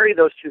you marry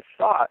those two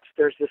thoughts,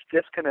 there's this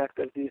disconnect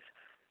of these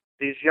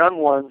young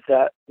ones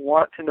that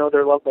want to know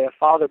they're loved by a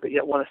Father, but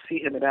yet want to see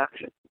Him in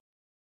action.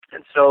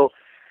 And so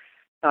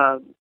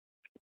 2-3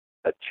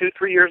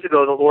 years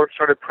ago, the Lord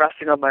started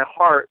pressing on my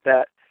heart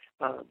that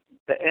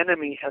the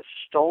enemy has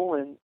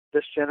stolen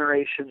this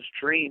generation's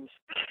dreams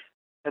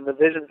and the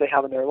visions they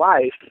have in their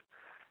life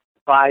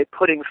by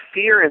putting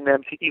fear in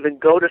them to even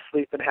go to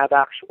sleep and have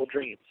actual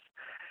dreams.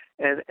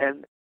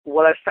 And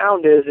what I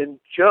found is in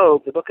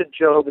Job, the book of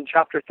Job, in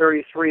chapter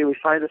 33, we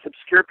find this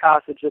obscure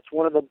passage that's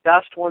one of the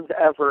best ones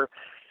ever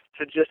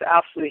to just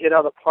absolutely hit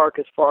out of the park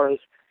as far as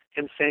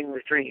him saying the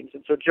dreams.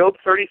 And so Job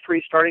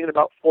 33, starting at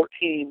about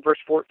 14,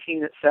 verse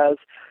 14, it says,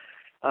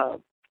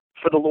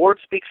 "For the Lord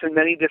speaks in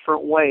many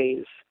different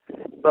ways,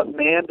 but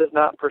man does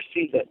not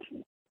perceive it.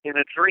 In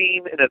a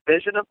dream, in a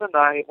vision of the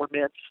night, when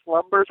man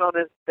slumbers on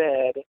his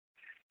bed,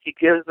 He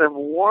gives them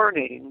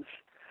warnings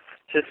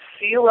to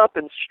seal up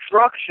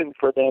instruction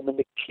for them and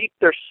to keep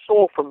their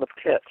soul from the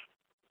pit."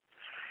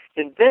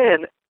 And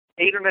then,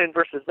 8 or 9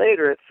 verses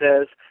later, it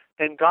says,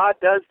 "And God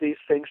does these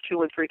things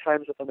 2 and 3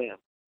 times with a man."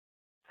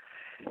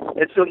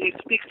 And so He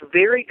speaks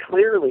very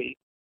clearly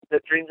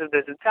that dreams and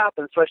visions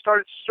happen. So I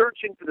started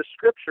searching through the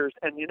Scriptures,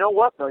 and you know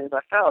what, Million? I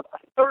found a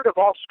third of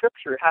all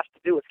Scripture has to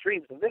do with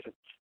dreams and visions.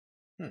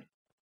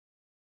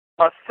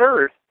 A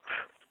third.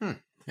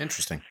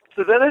 Interesting.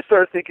 So then I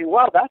started thinking,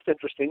 wow, that's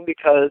interesting,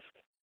 because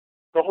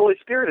the Holy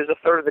Spirit is a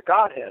third of the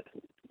Godhead.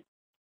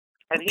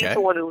 And He's the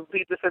one who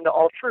leads us into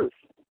all truth.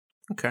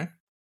 Okay.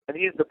 And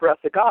He's the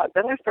breath of God.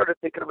 Then I started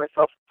thinking to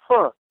myself,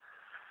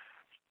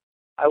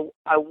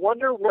 I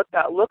wonder what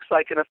that looks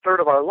like in a third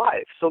of our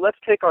life. So let's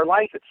take our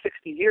life at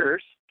 60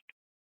 years,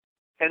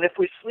 and if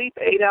we sleep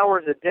 8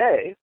 hours a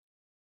day,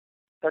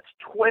 that's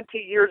 20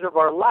 years of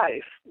our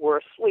life we're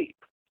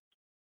asleep.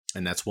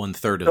 And that's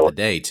 1/3 of the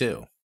day,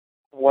 too.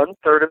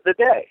 1/3 of the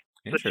day.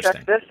 So Interesting.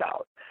 check this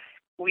out.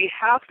 We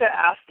have to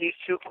ask these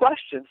two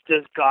questions.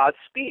 Does God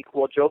speak?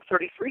 Well, Job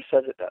 33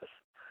 says it does.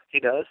 He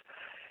does.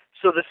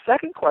 So the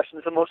second question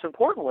is the most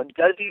important one.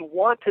 Does he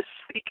want to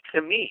speak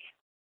to me?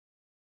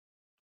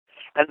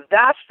 And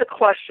that's the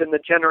question the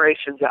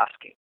generation's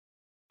asking.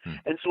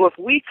 And so if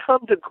we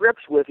come to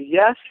grips with,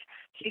 yes,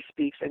 he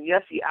speaks, and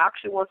yes, he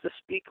actually wants to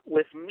speak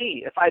with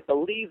me, if I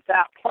believe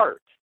that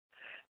part,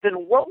 then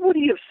what would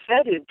he have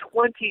said in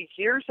 20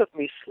 years of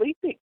me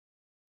sleeping?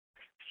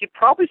 He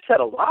probably said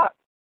a lot.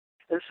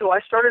 And so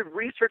I started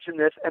researching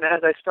this, and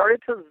as I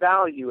started to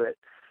value it,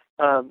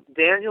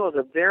 Daniel is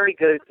a very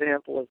good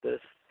example of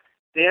this.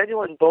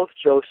 Daniel and both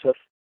Joseph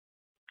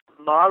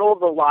model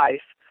the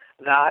life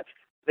that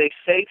they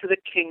say to the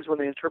kings when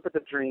they interpret the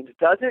dreams,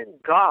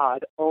 doesn't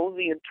God own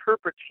the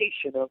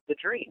interpretation of the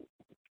dream?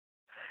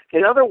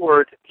 In other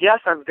words, yes,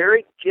 I'm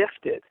very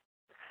gifted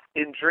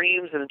in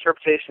dreams and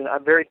interpretation.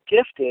 I'm very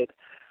gifted,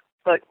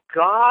 but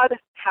God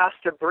has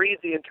to breathe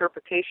the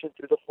interpretation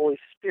through the Holy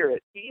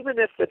Spirit, even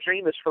if the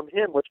dream is from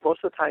him, which most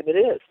of the time it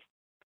is.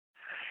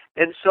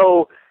 And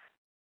so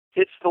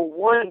it's the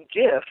one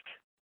gift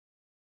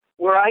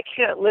where I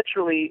can't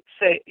literally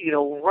say,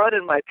 run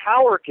in my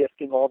power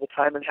gifting all the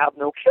time and have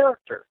no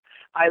character.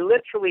 I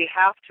literally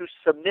have to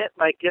submit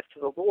my gift to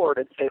the Lord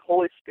and say,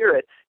 Holy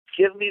Spirit,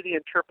 give me the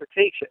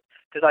interpretation.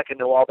 Because I can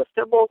know all the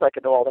symbols, I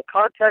can know all the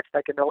context,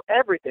 I can know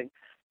everything.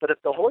 But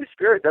if the Holy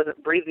Spirit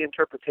doesn't breathe the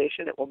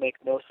interpretation, it will make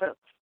no sense.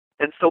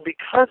 And so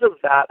because of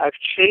that, I've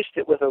chased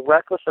it with a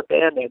reckless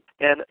abandon.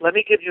 And let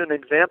me give you an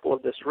example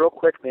of this real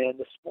quick, man.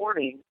 This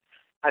morning,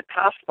 I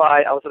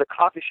was at a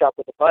coffee shop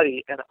with a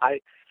buddy, and I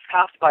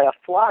passed by a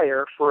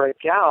flyer for a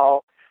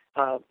gal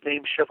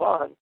named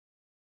Siobhan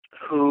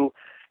who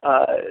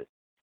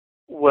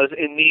was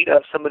in need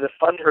of someone to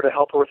fund her to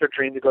help her with her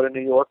dream to go to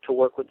New York to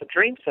work with the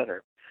Dream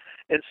Center.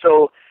 And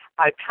so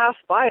I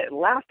passed by it and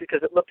laughed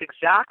because it looked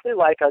exactly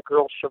like a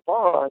girl,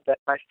 Siobhan, that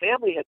my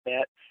family had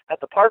met at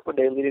the park one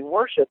day leading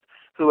worship,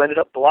 who ended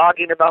up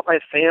blogging about my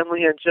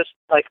family and just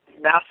like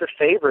massive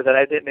favor that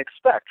I didn't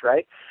expect,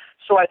 right?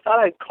 So I thought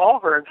I'd call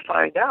her and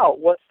find out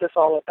what's this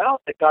all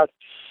about that God's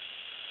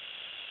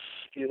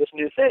do this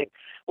new thing.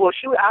 Well,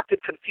 she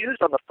acted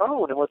confused on the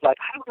phone and was like,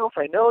 I don't know if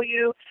I know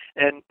you,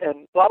 and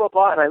blah, blah,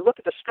 blah. And I looked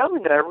at the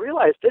spelling and I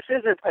realized this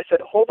isn't, I said,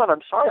 hold on,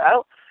 I'm sorry,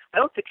 I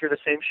don't think you're the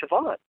same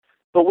Siobhan.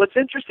 But what's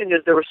interesting is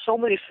there were so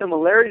many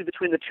similarities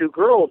between the two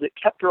girls, it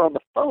kept her on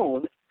the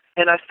phone,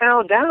 and I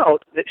found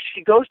out that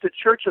she goes to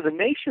Church of the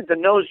Nations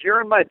and knows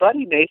you're my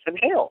buddy, Nathan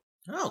Hale.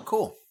 Oh,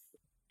 cool.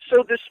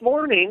 So this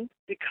morning,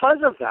 because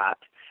of that,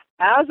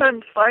 as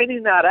I'm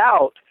finding that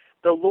out,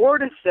 the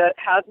Lord has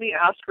had me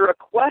ask her a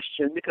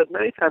question, because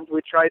many times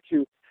we try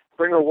to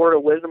bring a word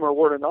of wisdom or a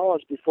word of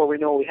knowledge before we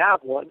know we have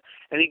one,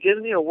 and he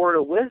gives me a word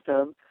of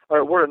wisdom or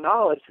a word of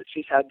knowledge that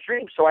she's had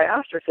dreams. So I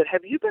asked her, I said,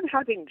 have you been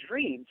having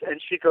dreams?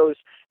 And she goes,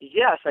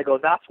 yes. I go,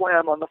 that's why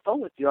I'm on the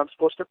phone with you. I'm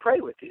supposed to pray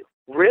with you.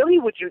 Really?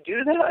 Would you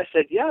do that? I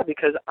said, yeah,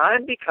 because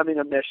I'm becoming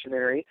a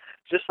missionary,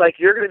 just like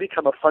you're going to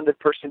become a funded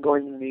person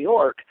going to New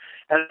York.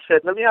 And I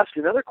said, let me ask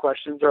you another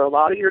question. Are a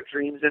lot of your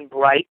dreams in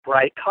bright,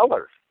 bright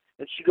colors?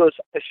 And she goes,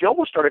 she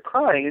almost started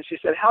crying, and she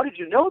said, how did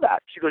you know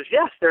that? She goes,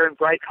 yes, they're in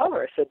bright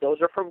color. I said, those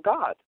are from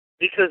God,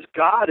 because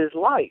God is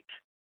light.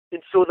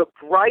 And so the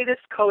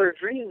brightest color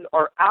dreams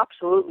are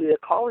absolutely a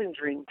calling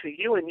dream to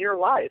you in your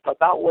life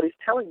about what he's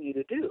telling you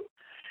to do.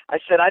 I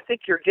said, I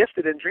think you're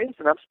gifted in dreams,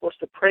 and I'm supposed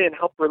to pray and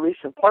help release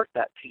and impart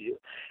that to you.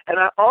 And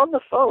on the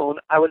phone,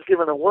 I was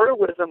given a word of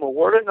wisdom, a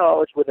word of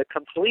knowledge with a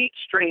complete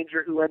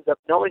stranger who ends up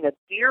knowing a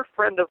dear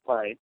friend of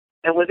mine,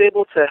 and was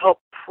able to help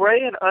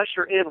pray and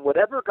usher in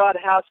whatever God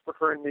has for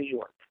her in New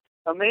York.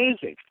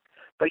 Amazing.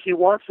 But he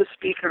wants to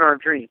speak in our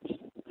dreams.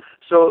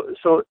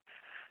 So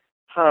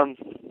an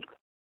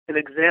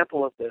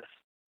example of this.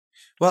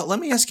 Well, let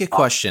me ask you a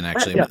question,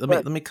 actually. Yeah,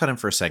 let me cut in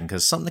for a second,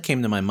 because something that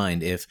came to my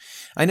mind. If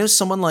I know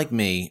someone like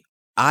me,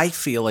 I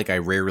feel like I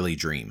rarely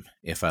dream,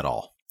 if at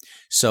all.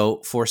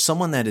 So for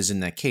someone that is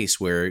in that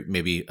case where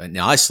maybe,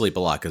 now I sleep a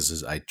lot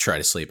because I try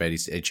to sleep any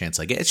chance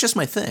I get. It's just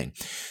my thing.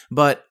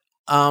 But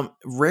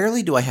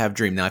rarely do I have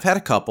dream. Now, I've had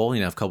a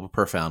couple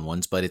profound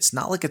ones, but it's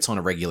not like it's on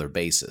a regular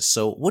basis.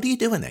 So what do you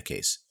do in that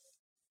case?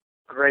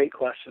 Great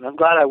question. I'm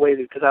glad I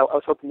waited, because I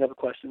was hoping to have a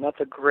question. That's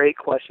a great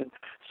question.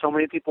 So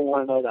many people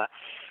want to know that.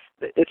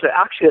 It's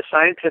actually a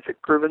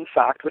scientific proven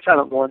fact, which I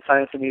don't go in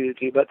science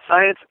immediately, but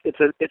science, it's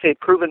a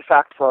proven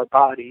fact for our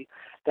body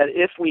that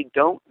if we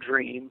don't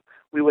dream,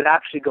 we would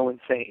actually go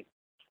insane.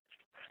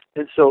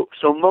 And so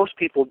most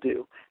people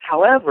do.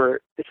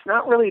 However, it's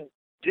not really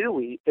do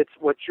we, it's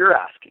what you're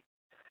asking.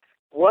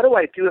 What do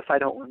I do if I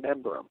don't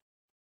remember them?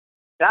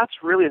 That's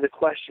really the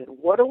question.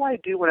 What do I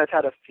do when I've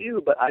had a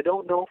few, but I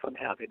don't know if I'm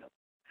having them?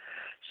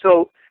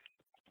 So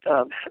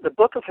the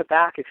book of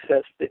Habakkuk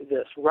says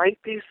this, write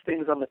these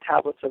things on the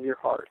tablets of your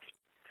heart.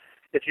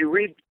 If you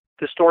read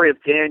the story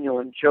of Daniel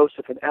and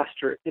Joseph and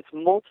Esther, it's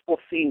multiple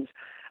themes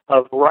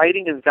of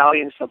writing and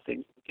valuing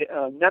something.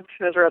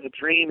 Nebuchadnezzar has a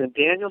dream, and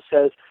Daniel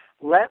says,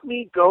 let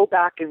me go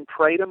back and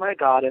pray to my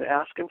God and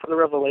ask him for the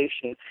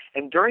revelation.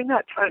 And during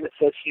that time, it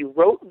says he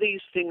wrote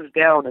these things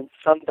down and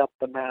summed up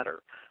the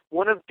matter.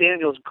 One of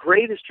Daniel's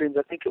greatest dreams,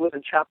 I think it was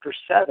in chapter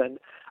 7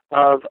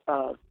 of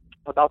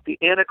about the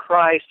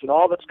Antichrist and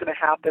all that's going to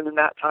happen in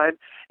that time.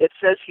 It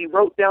says he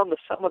wrote down the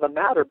sum of the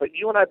matter, but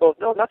you and I both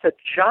know that's a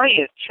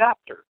giant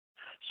chapter.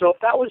 So if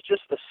that was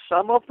just the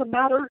sum of the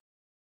matter,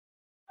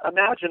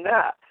 imagine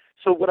that.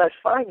 So what I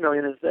find,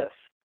 Million, is this.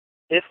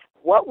 If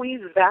what we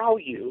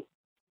value,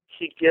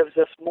 he gives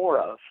us more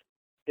of,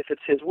 if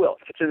it's his will,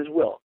 if it's in his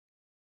will.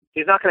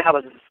 He's not going to have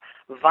us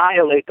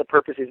violate the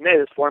purpose he's made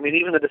us for. I mean,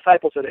 even the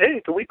disciples said,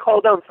 hey, can we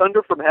call down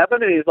thunder from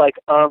heaven? And he's like,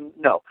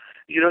 no,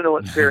 you don't know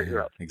what spirit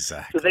you're of.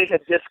 Exactly. So they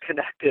had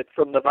disconnected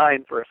from the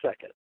vine for a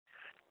second.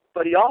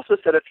 But he also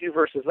said a few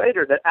verses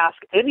later that ask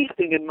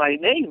anything in my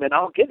name and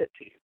I'll give it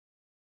to you,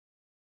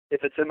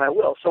 if it's in my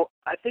will. So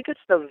I think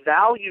it's the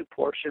value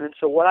portion. And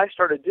so what I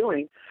started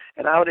doing,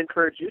 and I would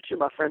encourage you to,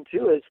 my friend,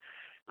 too, is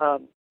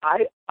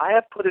I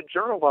have put a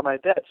journal by my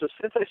bed. So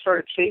since I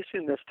started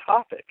chasing this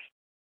topic,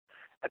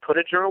 I put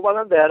a journal by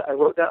my bed. I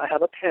wrote down, I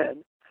have a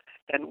pen.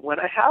 And when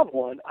I have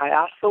one, I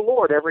ask the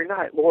Lord every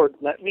night, Lord,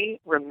 let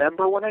me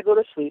remember when I go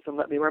to sleep and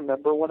let me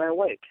remember when I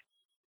wake.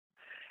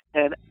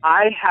 And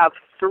I have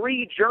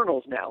 3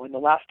 journals now in the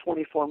last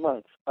 24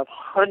 months of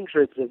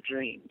hundreds of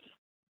dreams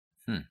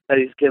that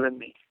he's given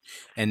me.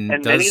 And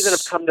many that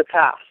have come to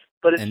pass.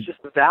 But it's just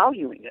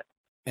valuing it.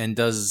 And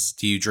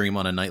do you dream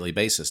on a nightly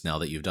basis now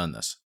that you've done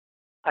this?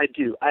 I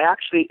do. I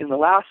actually, in the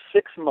last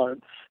 6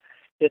 months,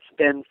 it's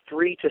been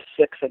 3 to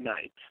 6 a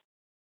night.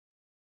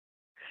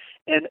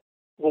 And,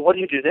 well, what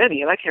do you do then,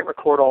 Ian? I can't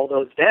record all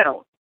those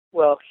down.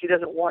 Well, he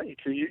doesn't want you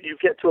to. You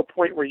get to a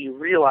point where you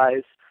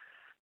realize,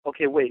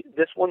 okay, wait,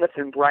 this one that's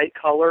in bright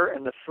color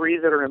and the 3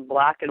 that are in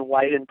black and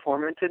white and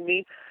tormented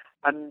me,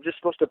 I'm just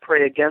supposed to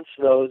pray against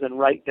those and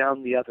write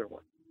down the other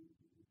one.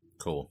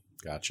 Cool.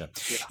 Gotcha.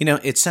 Yeah. You know,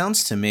 it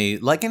sounds to me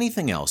like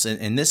anything else,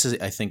 and this is,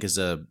 I think, is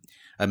a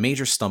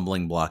major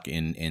stumbling block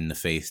in the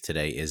faith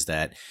today, is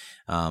that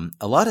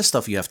a lot of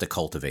stuff you have to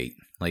cultivate,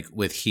 like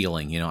with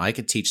healing. You know, I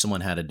could teach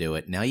someone how to do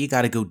it. Now you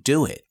got to go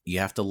do it. You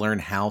have to learn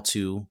how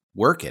to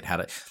work it.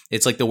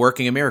 It's like the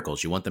working of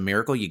miracles. You want the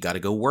miracle, you got to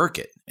go work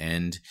it.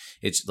 And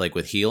it's like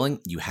with healing,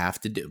 you have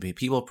to do.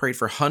 People have prayed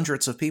for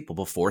hundreds of people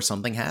before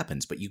something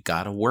happens, but you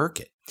got to work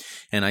it.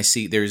 And I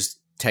see there's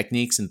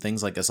techniques and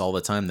things like this all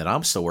the time that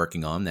I'm still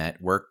working on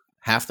that work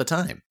half the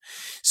time.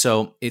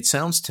 So it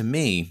sounds to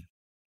me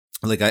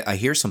like I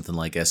hear something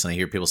like this, and I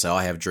hear people say, oh,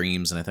 I have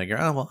dreams, and I think,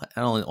 oh, well,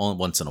 only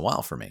once in a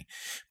while for me.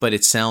 But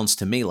it sounds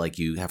to me like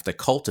you have to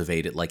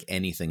cultivate it like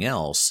anything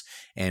else,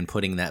 and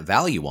putting that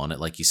value on it,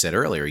 like you said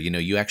earlier. You know,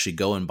 you actually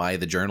go and buy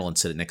the journal and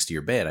sit it next to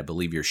your bed. I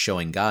believe you're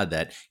showing God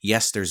that,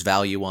 yes, there's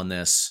value on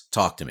this.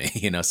 Talk to me,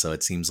 you know, so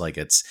it seems like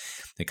it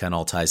kind of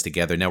all ties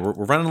together. Now, we're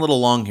running a little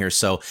long here,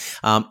 so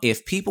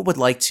if people would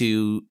like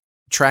to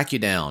track you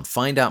down,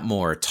 find out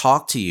more,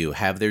 talk to you,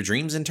 have their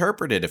dreams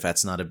interpreted, if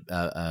that's not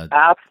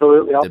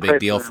absolutely a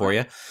big deal for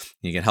you.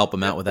 You can help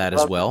them out with that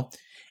as well.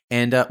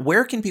 And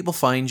where can people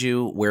find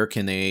you? Where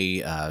can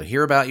they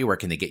hear about you? Where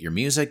can they get your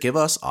music? Give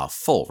us a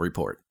full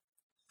report.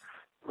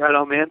 Right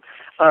on, man.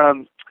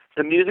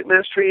 The music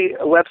ministry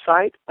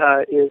website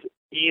is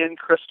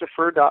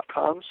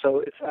ianchristopher.com.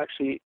 So it's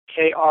actually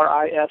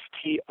Kristofer.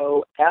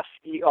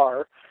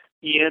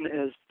 Ian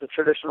is the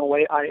traditional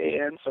way,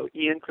 IAN. So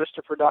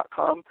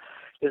ianchristopher.com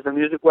is the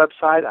music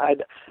website.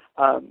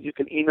 You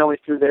can email me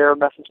through there,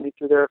 message me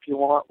through there if you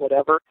want,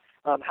 whatever.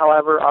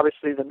 However,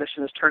 obviously the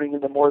mission is turning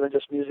into more than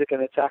just music,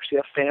 and it's actually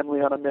a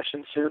family on a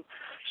mission soon.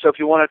 So if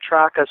you want to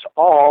track us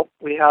all,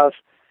 we have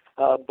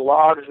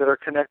blogs that are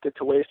connected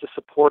to ways to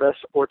support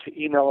us or to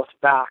email us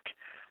back.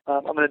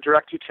 I'm going to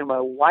direct you to my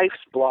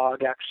wife's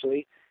blog,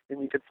 actually, and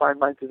you can find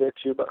mine through there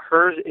too. But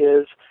hers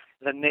is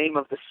the name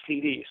of the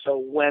CD.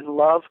 So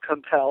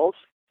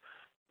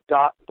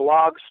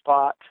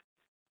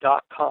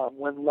whenlovecompels.blogspot.com.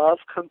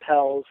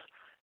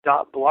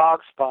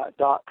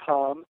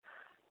 Whenlovecompels.blogspot.com.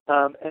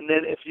 And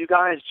then if you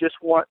guys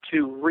just want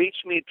to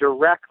reach me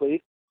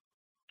directly,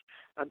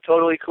 I'm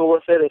totally cool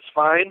with it. It's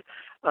fine.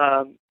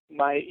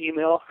 My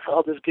email,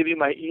 I'll just give you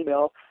my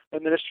email. My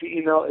ministry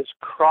email is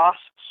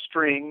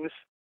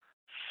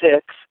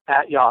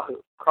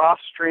crossstrings6@yahoo.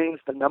 Crossstrings,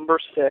 the number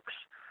 6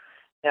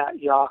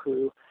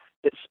 @yahoo.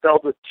 It's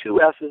spelled with 2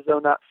 S's, though,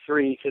 not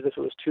 3, because if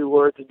it was 2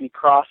 words, it'd be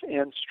cross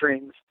and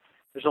strings.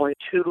 There's only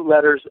 2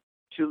 S's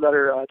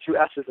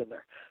in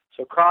there.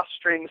 So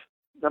crossstrings,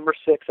 number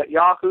 6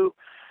 @yahoo.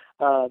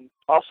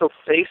 Also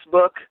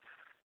Facebook,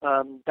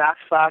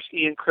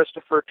 /Ian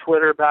Christopher,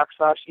 Twitter,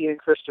 /Ian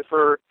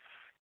Christopher,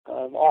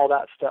 all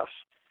that stuff.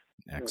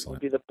 Excellent. Would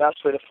be the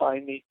best way to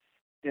find me.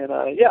 And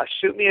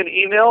shoot me an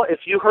email.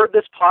 If you heard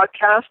this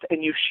podcast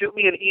and you shoot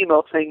me an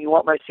email saying you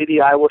want my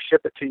CD, I will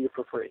ship it to you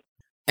for free.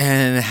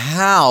 And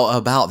how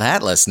about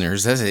that,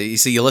 listeners? You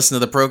see, you listen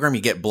to the program,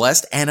 you get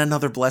blessed, and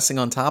another blessing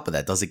on top of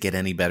that. Does it get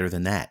any better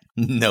than that?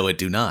 No, it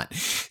do not.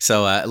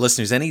 So,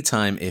 listeners,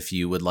 anytime if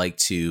you would like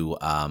to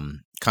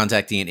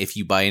contact Ian. If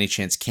you by any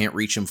chance can't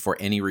reach him for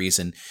any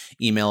reason,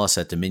 email us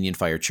at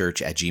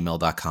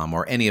dominionfirechurch@gmail.com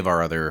or any of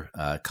our other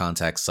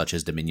contacts such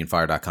as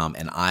dominionfire.com,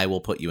 and I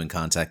will put you in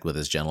contact with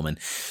this gentleman.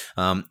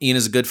 Ian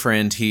is a good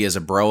friend. He is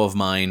a bro of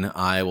mine.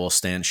 I will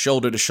stand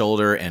shoulder to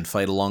shoulder and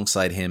fight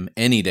alongside him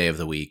any day of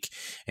the week.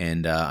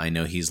 And I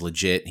know he's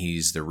legit.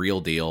 He's the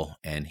real deal,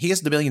 and he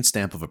has the Dominion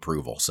stamp of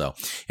approval. So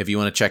if you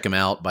want to check him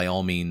out, by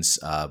all means,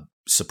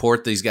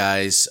 support these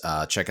guys,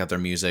 check out their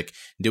music,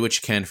 do what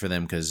you can for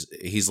them because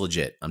he's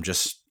legit. I'm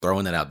just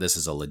throwing that out. This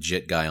is a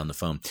legit guy on the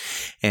phone.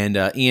 And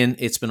Ian,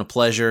 it's been a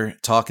pleasure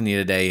talking to you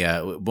today.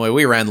 Boy,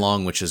 we ran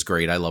long, which is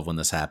great. I love when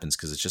this happens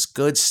because it's just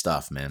good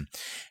stuff, man.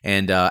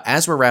 And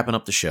as we're wrapping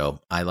up the show,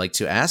 I like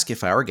to ask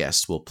if our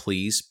guests will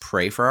please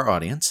pray for our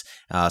audience,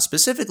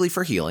 specifically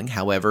for healing.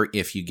 However,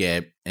 if you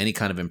get any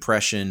kind of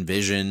impression,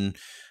 vision,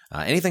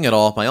 anything at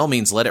all, by all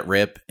means, let it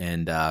rip.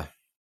 And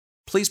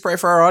please pray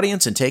for our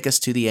audience and take us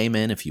to the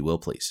amen, if you will,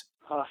 please.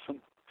 Awesome.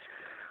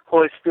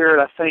 Holy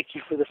Spirit, I thank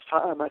you for this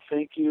time. I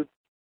thank you,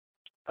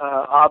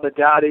 Abba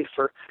Daddy,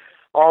 for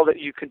all that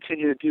you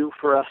continue to do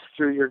for us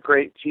through your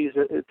great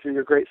Jesus, through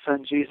your great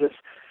Son Jesus.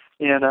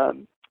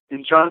 And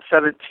in John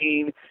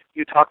 17,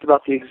 you talked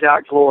about the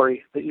exact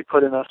glory that you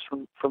put in us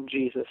from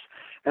Jesus.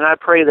 And I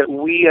pray that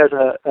we as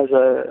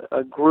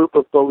a group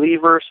of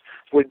believers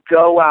would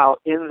go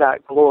out in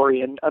that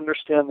glory and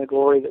understand the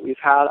glory that we've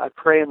had. I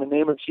pray in the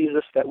name of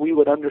Jesus that we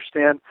would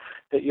understand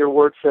that your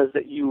word says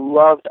that you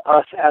loved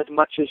us as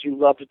much as you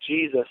loved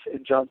Jesus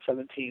in John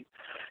 17.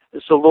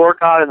 And so, Lord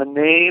God, in the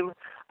name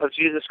of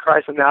Jesus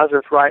Christ of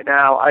Nazareth right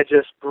now, I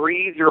just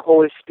breathe your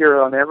Holy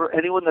Spirit on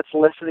anyone that's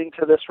listening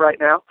to this right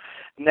now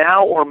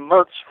or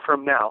months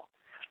from now.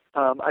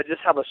 I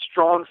just have a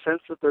strong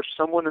sense that there's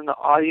someone in the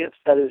audience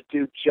that is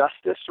due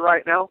justice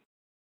right now.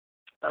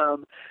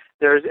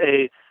 There's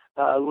a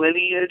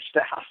lineage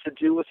that has to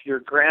do with your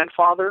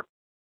grandfather.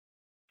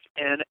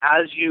 And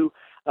as you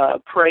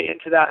pray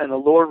into that and the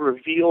Lord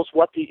reveals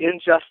what the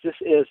injustice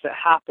is that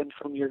happened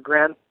from your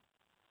grandfather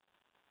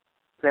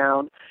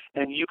down,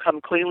 and you come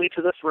cleanly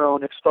to the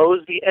throne,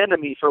 expose the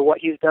enemy for what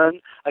he's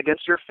done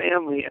against your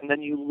family, and then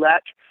you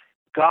let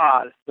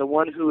God, the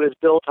one who is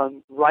built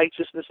on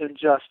righteousness and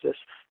justice,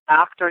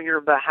 act on your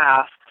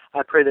behalf.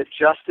 I pray that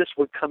justice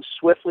would come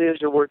swiftly,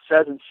 as your word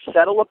says, and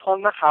settle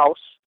upon the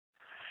house,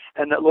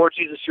 and that, Lord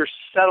Jesus, your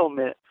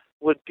settlement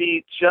would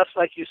be just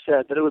like you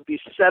said, that it would be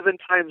 7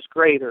 times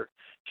greater,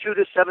 2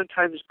 to 7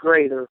 times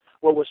greater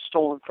what was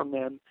stolen from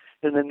them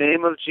in the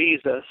name of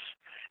Jesus,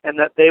 and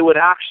that they would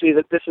actually,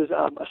 that this is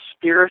a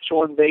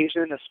spiritual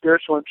invasion, a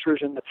spiritual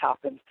intrusion that's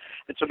happened.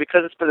 And so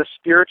because it's been a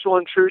spiritual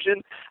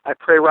intrusion, I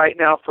pray right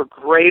now for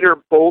greater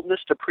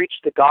boldness to preach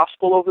the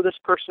gospel over this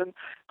person,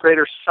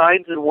 greater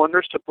signs and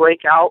wonders to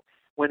break out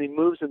when he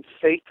moves in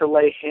faith to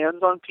lay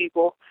hands on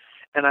people.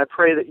 And I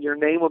pray that your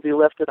name will be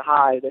lifted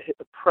high, that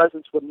the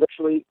presence would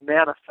literally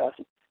manifest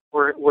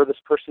where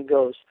this person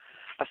goes.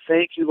 I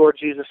thank you, Lord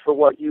Jesus, for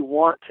what you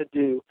want to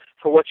do,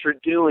 for what you're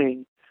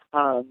doing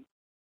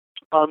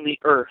on the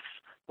earth.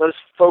 Let us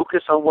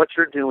focus on what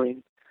you're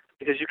doing,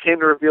 because you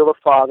came to reveal the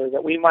Father,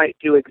 that we might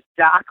do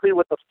exactly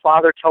what the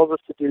Father tells us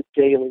to do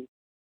daily,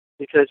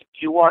 because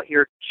you want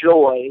your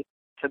joy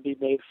to be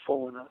made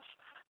full in us.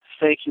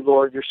 Thank you,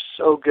 Lord. You're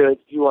so good.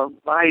 You are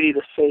mighty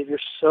to save. You're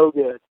so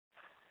good.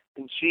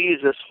 In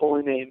Jesus'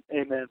 holy name,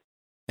 amen.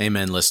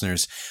 Amen,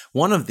 listeners.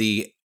 One of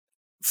the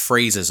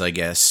phrases, I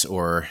guess,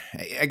 or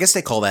I guess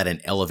they call that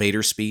an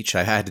elevator speech.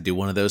 I had to do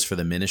one of those for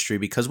the ministry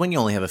because when you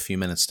only have a few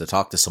minutes to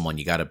talk to someone,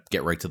 you got to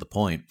get right to the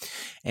point.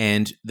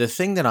 And the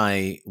thing that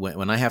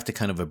when I have to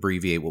kind of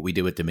abbreviate what we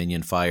do at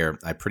Dominion Fire,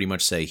 I pretty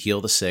much say,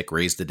 heal the sick,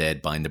 raise the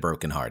dead, bind the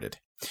brokenhearted.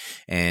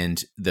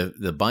 And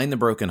the bind the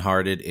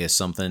brokenhearted is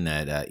something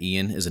that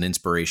Ian is an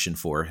inspiration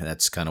for.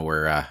 That's kind of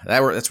where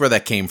that's where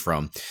that came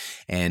from.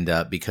 And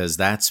because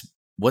that's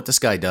what this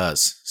guy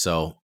does.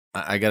 So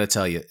I got to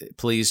tell you,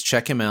 please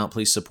check him out.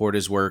 Please support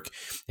his work.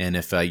 And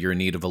if you're in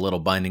need of a little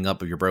binding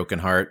up of your broken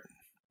heart,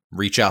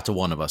 reach out to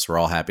one of us. We're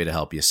all happy to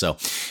help you. So,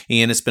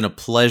 Ian, it's been a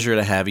pleasure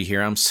to have you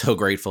here. I'm so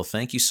grateful.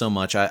 Thank you so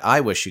much.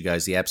 I wish you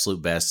guys the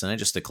absolute best. And I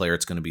just declare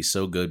it's going to be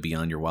so good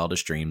beyond your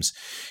wildest dreams.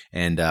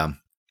 And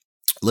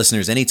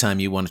listeners, anytime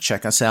you want to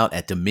check us out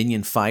at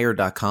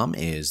dominionfire.com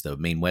is the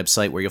main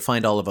website where you'll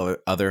find all of our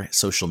other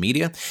social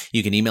media.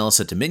 You can email us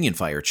at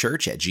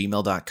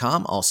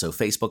dominionfirechurch@gmail.com. Also,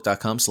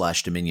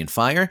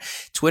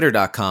 facebook.com/dominionfire,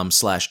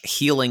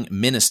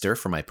 twitter.com/healingminister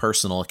for my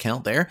personal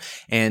account there,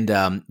 and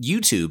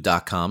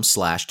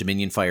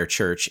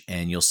youtube.com/dominionfirechurch.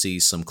 And you'll see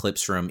some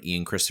clips from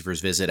Ian Christopher's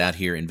visit out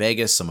here in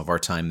Vegas, some of our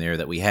time there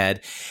that we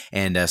had,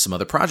 and some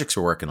other projects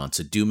we're working on.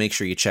 So do make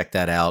sure you check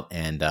that out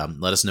and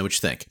let us know what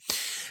you think.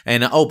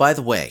 And oh, by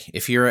the way,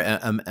 if you're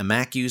a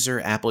Mac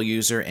user, Apple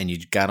user, and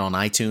you got on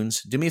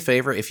iTunes, do me a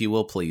favor, if you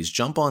will, please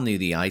jump on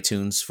the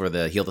iTunes for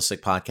the Heal the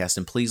Sick podcast,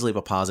 and please leave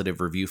a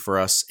positive review for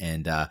us.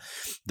 And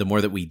the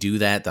more that we do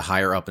that, the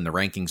higher up in the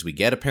rankings we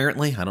get,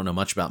 apparently. I don't know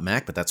much about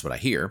Mac, but that's what I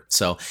hear.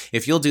 So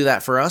if you'll do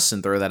that for us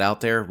and throw that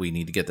out there, we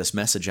need to get this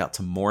message out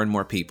to more and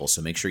more people.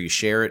 So make sure you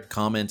share it,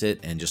 comment it,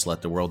 and just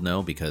let the world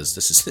know, because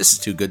this is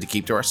too good to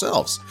keep to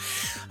ourselves.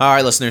 All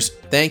right, listeners,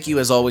 thank you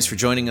as always for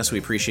joining us. We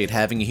appreciate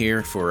having you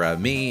here. For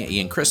me,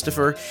 Ian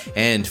Christopher,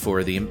 and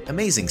for the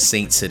amazing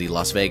Saint City,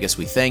 Las Vegas,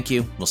 we thank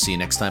you. We'll see you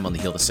next time on the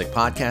Heal the Sick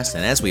podcast.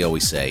 And as we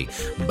always say,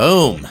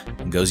 boom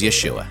goes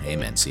Yeshua.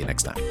 Amen. See you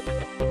next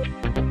time.